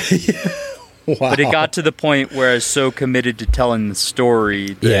 Like, wow. But it got to the point where I was so committed to telling the story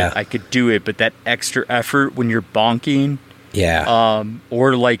that I could do it, but that extra effort when you're bonking,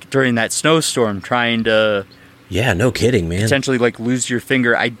 or like during that snowstorm trying to, no kidding, man, potentially like lose your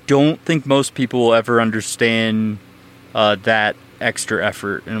finger. I don't think most people will ever understand that extra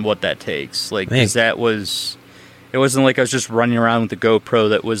effort and what that takes. Like, 'cause that was. It wasn't like I was just running around with the GoPro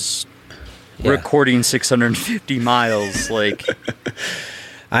that was recording 650 miles. Like,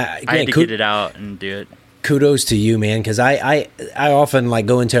 I had to get it out and do it. Kudos to you, man, because I often like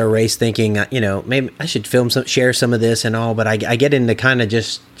go into a race thinking, maybe I should share some of this and all, but I get into kind of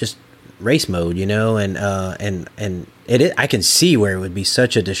just race mode, and I can see where it would be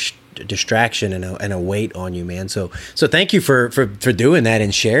such a distraction and a weight on you, man. So thank you for doing that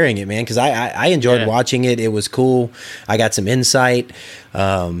and sharing it, man, because I enjoyed watching it. It was cool. I got some insight.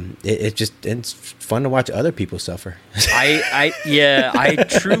 It's fun to watch other people suffer. I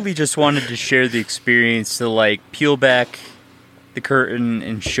truly just wanted to share the experience, to like peel back the curtain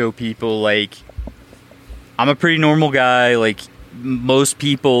and show people like I'm a pretty normal guy. Like most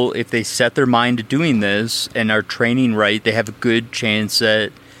people, if they set their mind to doing this and are training right, they have a good chance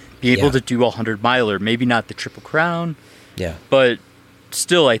at being able to do a 100-miler. Maybe not the Triple Crown, but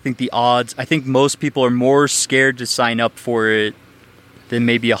still, I think the odds, I think most people are more scared to sign up for it than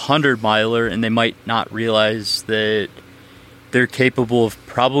maybe a 100-miler, and they might not realize that they're capable of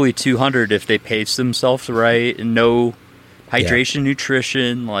probably 200 if they pace themselves right and know hydration,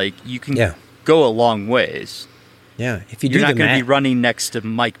 nutrition. Like, you can go a long ways. Yeah, if you're not going to be running next to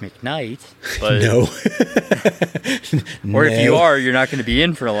Mike McKnight, but no. Or if you are, you're not going to be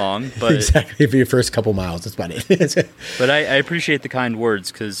in for long. But exactly, for your first couple miles, that's about it. But I appreciate the kind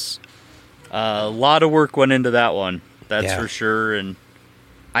words, because a lot of work went into that one. That's for sure. And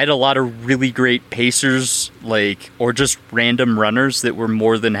I had a lot of really great pacers, like, or just random runners that were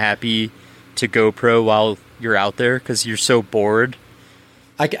more than happy to GoPro while you're out there because you're so bored.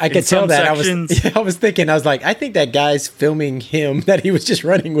 I could tell that. I was thinking, I was like, I think that guy's filming him that he was just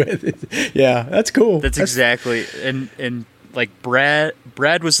running with. Yeah, that's cool. That's exactly. And like Brad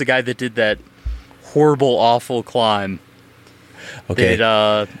was the guy that did that horrible, awful climb. Okay.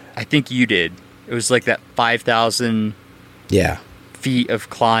 That I think you did. It was like that 5,000 feet of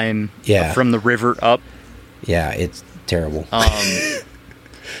climb from the river up. Yeah, it's terrible.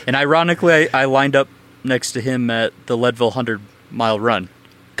 And ironically, I lined up next to him at the Leadville 100-mile run.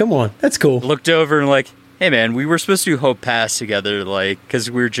 Come on, that's cool. Looked over and like, hey man, we were supposed to do Hope Pass together, like,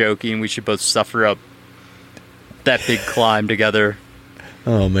 because we were joking, we should both suffer up that big climb together.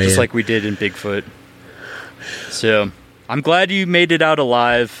 Oh man, just like we did in Bigfoot. So I'm glad you made it out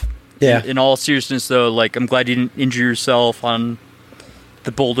alive. Yeah. In all seriousness, though, like, I'm glad you didn't injure yourself on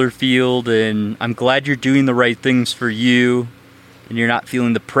the boulder field, and I'm glad you're doing the right things for you, and you're not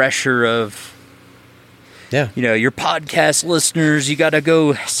feeling the pressure of, your podcast listeners, you got to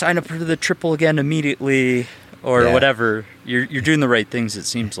go sign up for the triple again immediately, or whatever. You're doing the right things, it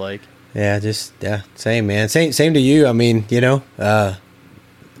seems like. Yeah, same, man. Same to you. I mean,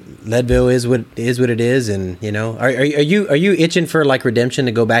 Leadville is what it is, and are you itching for like redemption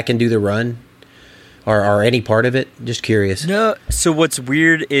to go back and do the run, or any part of it? Just curious. No. So what's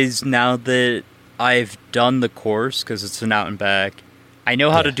weird is now that I've done the course, because it's an out and back, I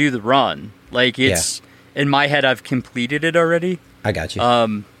know how to do the run. Like, it's in my head, I've completed it already. I got you.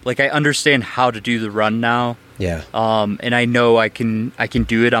 Like, I understand how to do the run now. Yeah. And I know I can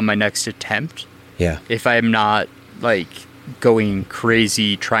do it on my next attempt. Yeah. If I'm not like going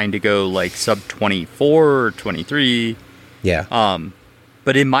crazy trying to go like sub 24 or 23. Yeah.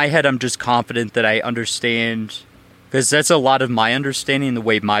 But in my head, I'm just confident that I understand, because that's a lot of my understanding. The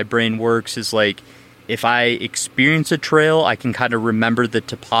way my brain works is like, if I experience a trail, I can kind of remember the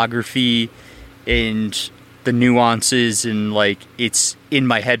topography and the nuances, and like it's in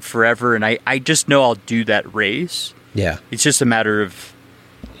my head forever, and I just know I'll do that race. Yeah. It's just a matter of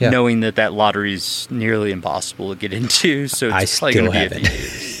knowing that lottery is nearly impossible to get into, so it's probably going to be a few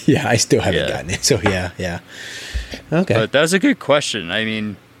years. Yeah, I still haven't gotten it. So yeah. Okay. But that was a good question. I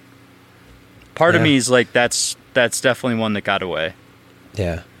mean, part of me is like, that's definitely one that got away.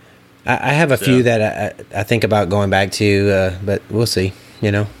 Yeah. I have a few that I think about going back to, but we'll see.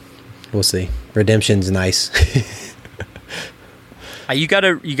 We'll see. Redemption's nice. You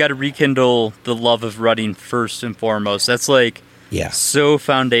gotta rekindle the love of running first and foremost. That's like so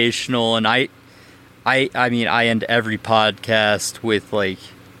foundational. And I mean, I end every podcast with like,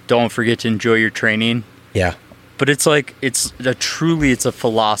 don't forget to enjoy your training. Yeah. But it's like, it's a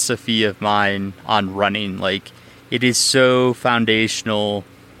philosophy of mine on running. Like, it is so foundational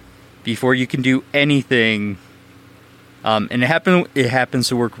before you can do anything. And it happens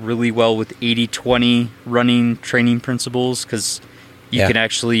to work really well with 80-20 running training principles, because you can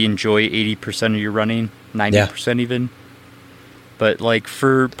actually enjoy 80% of your running, 90% even. But like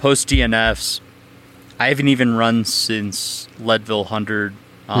for post DNFs, I haven't even run since Leadville 100.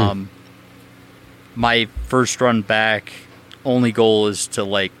 My first run back, only goal is to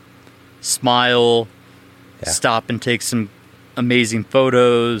like smile, stop and take some amazing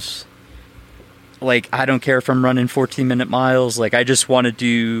photos. Like, I don't care if I'm running 14-minute miles. Like, I just want to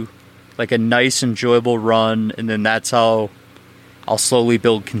do like a nice, enjoyable run, and then that's how I'll slowly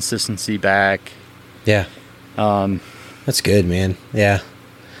build consistency back. Yeah. That's good, man. Yeah.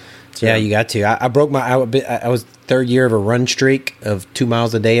 So, yeah, you got to. I broke I was third year of a run streak of 2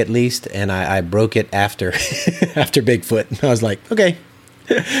 miles a day at least, and I broke it after after Bigfoot. I was like, okay,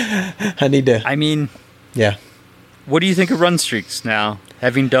 I need to. I mean, yeah. What do you think of run streaks now?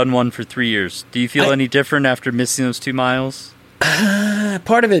 Having done one for 3 years, do you feel any different after missing those 2 miles?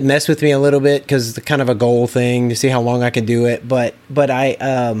 Part of it messed with me a little bit because it's kind of a goal thing to see how long I can do it. But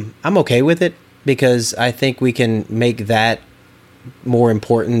I'm okay with it, because I think we can make that more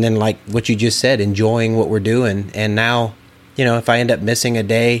important than like what you just said, enjoying what we're doing. And now, if I end up missing a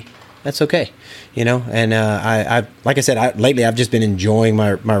day, that's okay. And I like I said, lately I've just been enjoying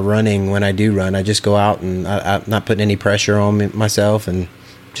my running. When I do run, I just go out and I'm not putting any pressure on myself, and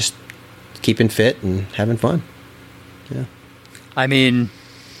just keeping fit and having fun. Yeah. I mean,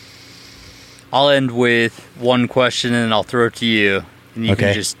 I'll end with one question and I'll throw it to you, and you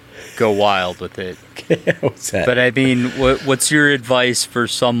can just go wild with it. Okay, what's that? But I mean, what's your advice for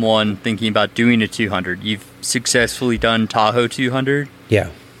someone thinking about doing a 200? You've successfully done Tahoe 200. Yeah.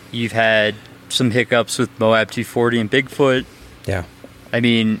 You've had some hiccups with Moab 240 and Bigfoot. Yeah. I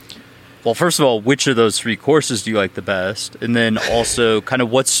mean, well, first of all, which of those 3 courses do you like the best? And then also, kind of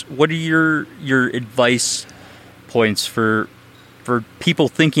what are your advice points for people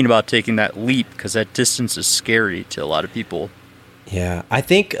thinking about taking that leap, because that distance is scary to a lot of people? Yeah, I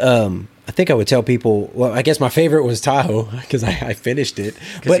think I would tell people. Well, I guess my favorite was Tahoe, because I finished it.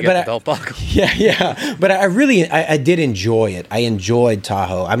 But the belt buckle. Yeah. But I did enjoy it. I enjoyed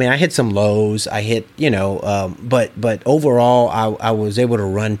Tahoe. I mean, I hit some lows. I hit, but overall, I was able to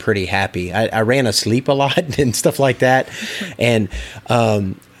run pretty happy. I ran asleep a lot and stuff like that, and.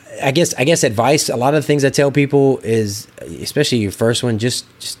 I guess advice, a lot of the things I tell people is, especially your first one, just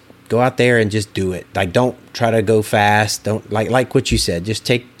go out there and just do it. Like, don't try to go fast. Don't like what you said. Just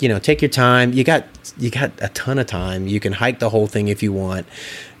take your time. You got a ton of time. You can hike the whole thing if you want.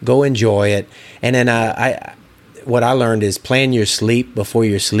 Go enjoy it. And then what I learned is plan your sleep before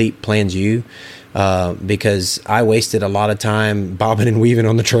your sleep plans you. Because I wasted a lot of time bobbing and weaving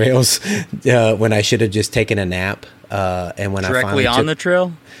on the trails when I should have just taken a nap. And when directly on the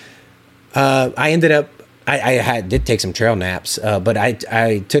trail. I ended up. I did take some trail naps, but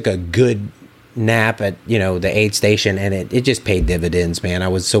I took a good nap at the aid station, and it just paid dividends, man. I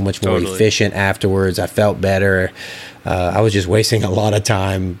was so much more efficient afterwards. I felt better. I was just wasting a lot of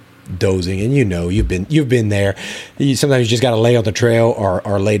time dozing, and you've been there. Sometimes you just got to lay on the trail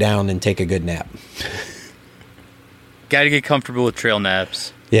or lay down and take a good nap. Got to get comfortable with trail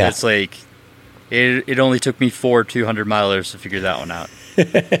naps. Yeah, it's like it only took me 4 200-milers to figure that one out.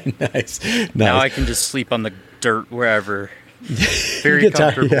 Nice. Now I can just sleep on the dirt wherever. Very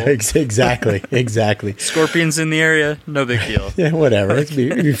comfortable. Yeah, exactly. Scorpions in the area, no big deal. Yeah, whatever.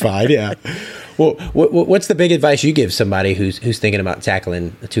 It'll be fine. Yeah. Well, what's the big advice you give somebody who's thinking about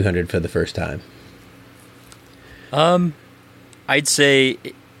tackling a 200 for the first time? I'd say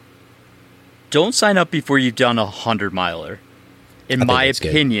don't sign up before you've done a 100-miler. In my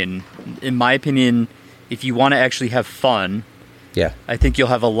opinion, if you want to actually have fun, Yeah. I think you'll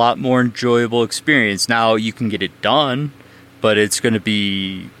have a lot more enjoyable experience. Now you can get it done, but it's going to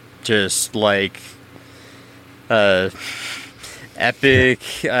be just like epic,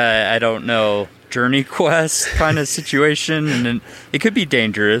 I don't know, Journey Quest kind of situation. And then it could be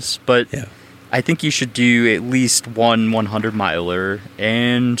dangerous, but I think you should do at least one 100-miler.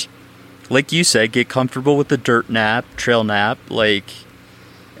 And like you said, get comfortable with the dirt nap, trail nap, like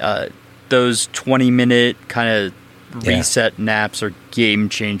those 20-minute kind of reset naps are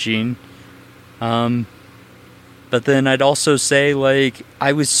game-changing. But then I'd also say, like,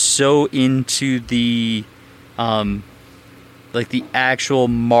 I was so into the like the actual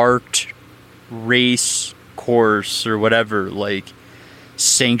marked race course or whatever, like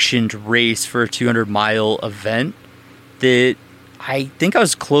sanctioned race for a 200-mile event, that I think I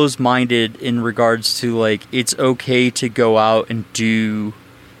was closed-minded in regards to, like, it's okay to go out and do,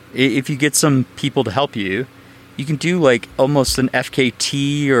 if you get some people to help you, you can do like almost an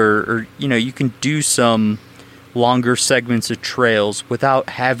FKT or you know, you can do some longer segments of trails without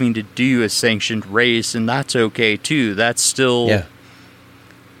having to do a sanctioned race, and that's okay too. That's still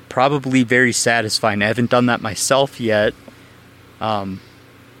probably very satisfying. I haven't done that myself yet, but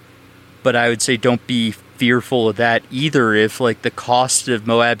I would say don't be fearful of that either. If like the cost of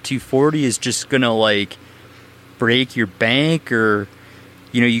Moab 240 is just gonna like break your bank, or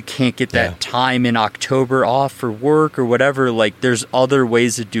you know, you can't get that time in October off for work or whatever, like there's other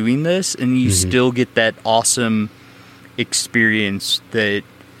ways of doing this, and you still get that awesome experience that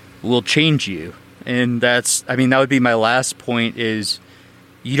will change you. And that's, I mean, that would be my last point, is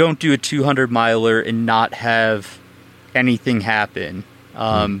you don't do a 200-miler and not have anything happen.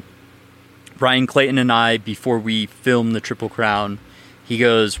 Ryan Clayton and I, before we filmed the Triple Crown, he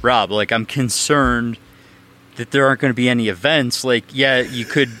goes, Rob, like, I'm concerned that there aren't going to be any events. Like, yeah, you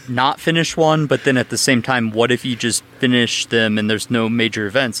could not finish one, but then at the same time, what if you just finish them and there's no major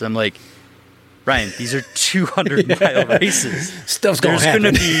events? I'm like, Ryan, these are 200-mile races. Stuff's going to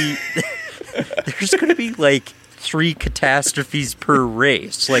happen. There's going to be like 3 catastrophes per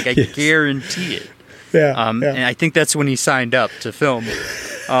race. Like, I guarantee it. And I think that's when he signed up to film.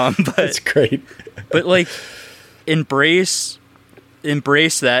 But that's great. But like, embrace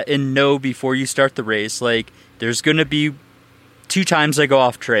that and know before you start the race, like, there's going to be 2 times I go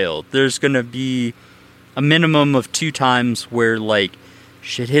off trail. There's going to be a minimum of 2 times where, like,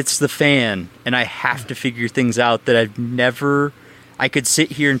 shit hits the fan and I have to figure things out that I could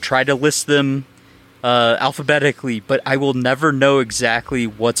sit here and try to list them alphabetically, but I will never know exactly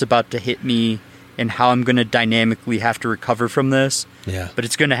what's about to hit me and how I'm going to dynamically have to recover from this. Yeah. But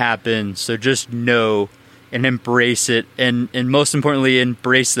it's going to happen, so just know and embrace it, and most importantly,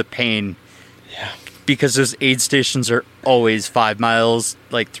 embrace the pain. Yeah. Because those aid stations are always 5 miles,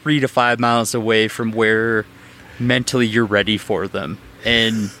 like 3 to 5 miles away from where mentally you're ready for them.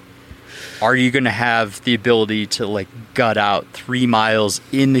 And are you going to have the ability to, like, gut out 3 miles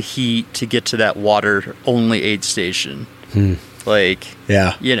in the heat to get to that water-only aid station? Like,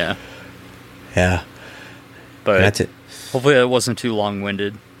 you know. Yeah. But that's it. Hopefully that wasn't too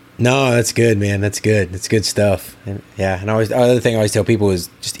long-winded. No, that's good, man. That's good. That's good stuff. And, and the other thing I always tell people is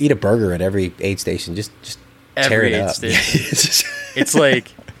just eat a burger at every aid station. Just tear it up. It's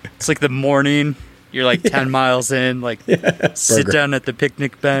like the morning. You're like 10 miles in. Like, sit down at the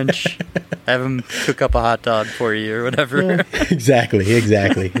picnic bench, have them cook up a hot dog for you or whatever. Exactly.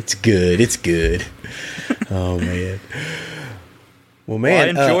 It's good. It's good. Oh man. Well,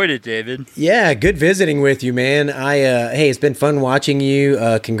 man, I enjoyed it, David. Yeah, good visiting with you, man. Hey, it's been fun watching you.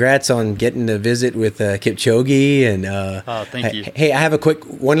 Congrats on getting to visit with Kipchoge, and thank you. Hey, I have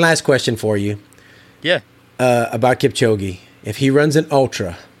one last question for you. Yeah. About Kipchoge. If he runs an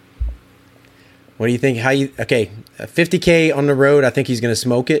ultra, what do you think? 50K on the road, I think he's going to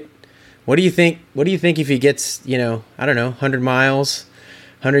smoke it. What do you think? What do you think if he gets, I don't know, 100 miles,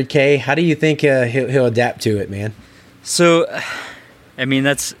 100K? How do you think he'll adapt to it, man? So, I mean,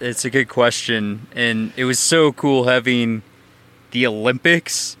 it's a good question, and it was so cool having the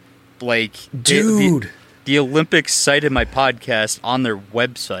Olympics, like, dude, the Olympics cited my podcast on their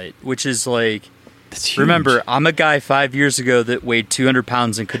website, which is like, that's huge. Remember, I'm a guy 5 years ago that weighed 200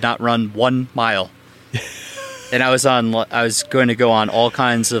 pounds and could not run 1 mile, and I was going to go on all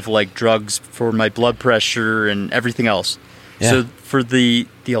kinds of like drugs for my blood pressure and everything else. Yeah. So for the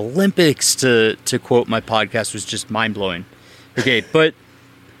Olympics to quote my podcast was just mind blowing. Okay, but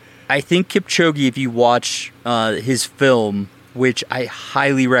I think Kipchoge, if you watch his film, which I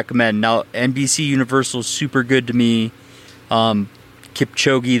highly recommend. Now, NBC Universal is super good to me.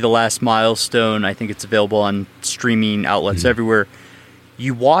 Kipchoge, The Last Milestone, I think it's available on streaming outlets everywhere.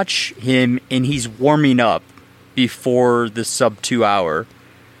 You watch him, and he's warming up before the sub 2 hour.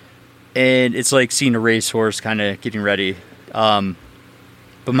 And it's like seeing a racehorse kind of getting ready. But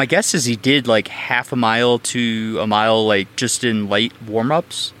my guess is he did like half a mile to a mile, like just in light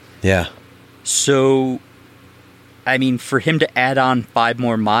warm-ups. Yeah. So, I mean, for him to add on 5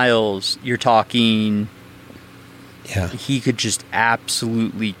 more miles, you're talking... Yeah. He could just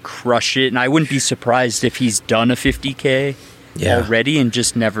absolutely crush it. And I wouldn't be surprised if he's done a 50K already and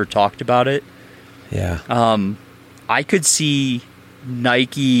just never talked about it. Yeah. I could see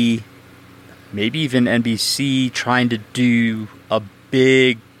Nike, maybe even NBC, trying to do a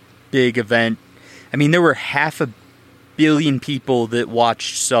big event. I mean, there were 500 million people that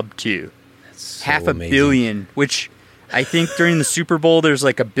watched Sub 2. That's so 500 amazing. million, which I think during the Super Bowl there's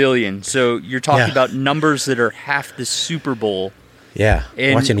like 1 billion. So you're talking about numbers that are half the Super Bowl. Yeah,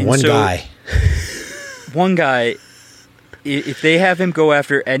 watching one guy. One guy, if they have him go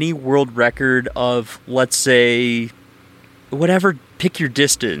after any world record of, let's say, whatever, pick your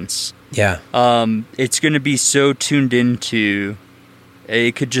distance. Yeah. It's going to be so tuned into,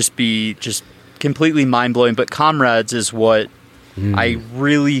 it could just be just completely mind-blowing. But Comrades is what I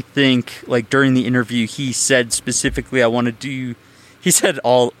really think, like during the interview, he said specifically, I want to do, he said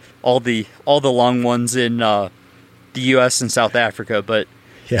all the long ones in the U.S. and South Africa, but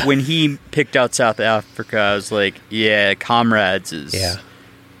when he picked out South Africa, I was like, yeah, Comrades is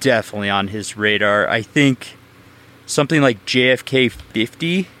definitely on his radar. I think something like JFK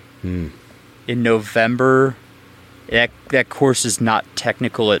 50 in November, that course is not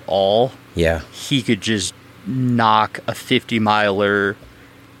technical at all. Yeah. He could just knock a 50-miler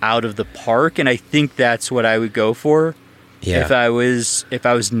out of the park, and I think that's what I would go for. Yeah. If I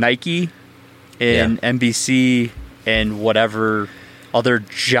was Nike and NBC and whatever other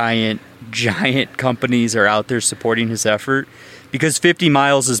giant companies are out there supporting his effort, because 50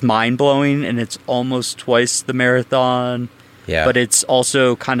 miles is mind-blowing and it's almost twice the marathon. Yeah. But it's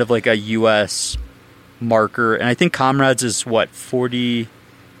also kind of like a U.S. marker, and I think Comrades is what, 40.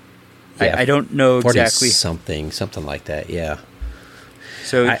 I don't know exactly. Something like that. Yeah.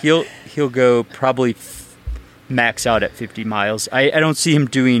 So he'll go probably max out at 50 miles. I don't see him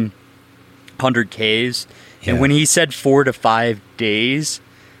doing 100 Ks. And when he said 4 to 5 days,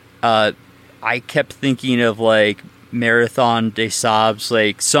 I kept thinking of like Marathon des Sables,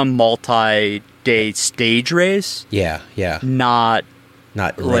 like some multi-day stage race. Yeah. Yeah. Not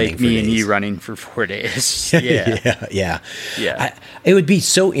like me and you running for 4 days. Yeah. Yeah. It would be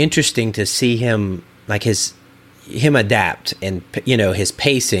so interesting to see him, like him adapt and, you know, his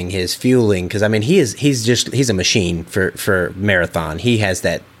pacing, his fueling. Cause I mean, he's a machine for marathon. He has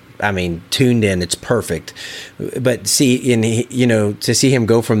that, I mean, tuned in, it's perfect. But to see him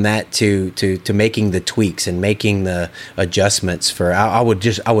go from that to making the tweaks and making the adjustments for, I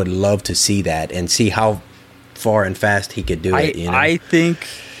would love to see that and see how far and fast he could do it. You know? I think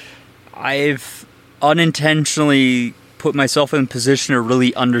I've unintentionally put myself in a position to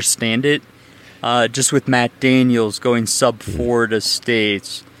really understand it. Just with Matt Daniels going sub 4 to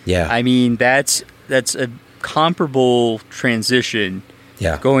States. Yeah. I mean, that's a comparable transition.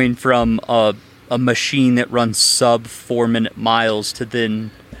 Yeah. Going from a machine that runs sub 4-minute miles to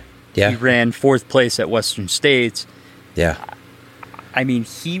then he ran 4th place at Western States. Yeah. I mean,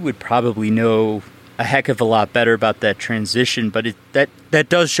 he would probably know a heck of a lot better about that transition, but that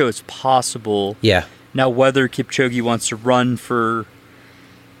does show it's possible. Yeah. Now, whether Kipchoge wants to run for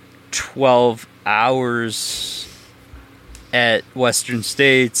 12 hours at Western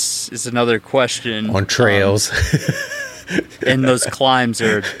States is another question. On trails. And those climbs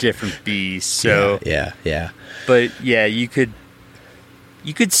are a different beast. So yeah. But yeah, you could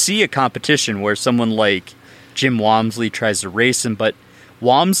see a competition where someone like Jim Walmsley tries to race him, but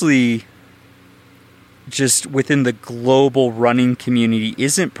Walmsley, just within the global running community,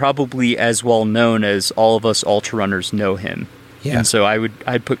 isn't probably as well known as all of us ultra runners know him. Yeah. And so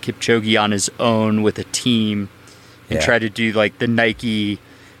I'd put Kipchoge on his own with a team and try to do like the Nike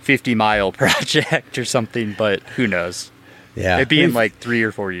 50-mile project or something, but who knows? Yeah. It'd be in like 3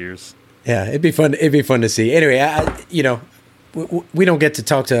 or 4 years. Yeah, it'd be fun to see. Anyway, we don't get to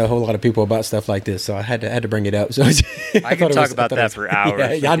talk to a whole lot of people about stuff like this, so I had to bring it up. So I can talk about that for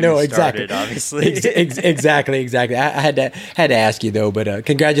hours. Yeah, I know exactly. Obviously, exactly. I had to ask you though, but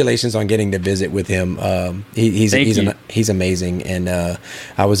congratulations on getting to visit with him. He's amazing, and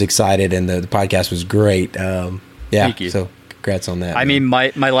I was excited, and the podcast was great. Thank you. So congrats on that. I mean,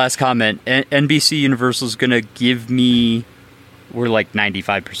 my last comment: NBC Universal is going to give me. We're like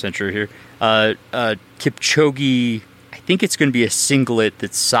 95% sure here. Kipchoge. I think it's going to be a singlet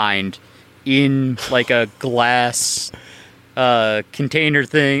that's signed in like a glass container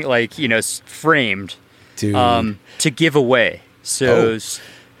thing, like, framed. to give away. So, Oh.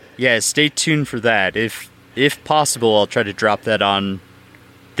 yeah, stay tuned for that. If possible, I'll try to drop that on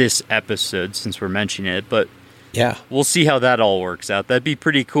this episode since we're mentioning it. But Yeah. we'll see how that all works out. That'd be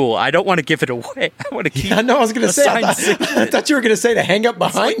pretty cool. I don't want to give it away. I want to keep. I know. I was going to a say. signed I thought you were going to say to hang up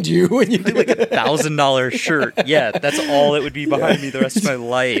behind you when you do like $1,000 shirt. Yeah, that's all it would be behind me the rest of my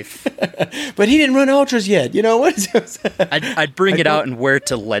life. But he didn't run ultras yet. You know what? I'd bring it out and wear it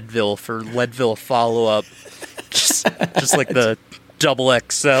to Leadville for Leadville follow-up. Just like the double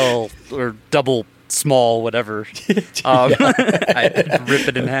XL or double small, whatever. I'd rip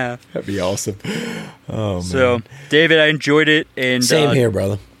it in half. That'd be awesome. Oh, man. So, David, I enjoyed it. And Same here,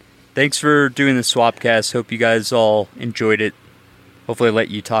 brother. Thanks for doing the Swapcast. Hope you guys all enjoyed it. Hopefully I let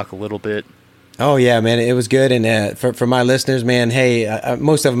you talk a little bit. Oh, yeah, man. It was good. And for my listeners, man, hey,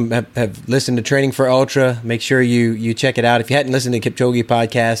 most of them have listened to Training for Ultra. Make sure you check it out. If you hadn't listened to Kipchoge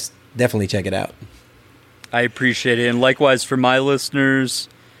podcast, definitely check it out. I appreciate it. And likewise for my listeners,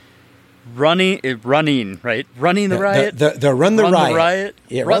 running, right? Running the Riot? The Run the Riot.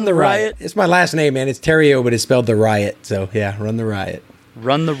 Yeah, Run the Riot. It's my last name, man. It's Terrio, but it's spelled the Riot. So, yeah, Run the Riot.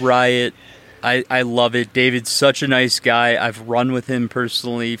 Run the Riot. I love it. David's such a nice guy. I've run with him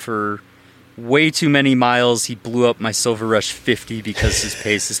personally for way too many miles. He blew up my Silver Rush 50 because his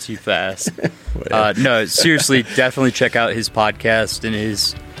pace is too fast. No, seriously, definitely check out his podcast and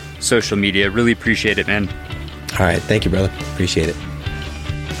his social media. Really appreciate it, man. All right. Thank you, brother. Appreciate it.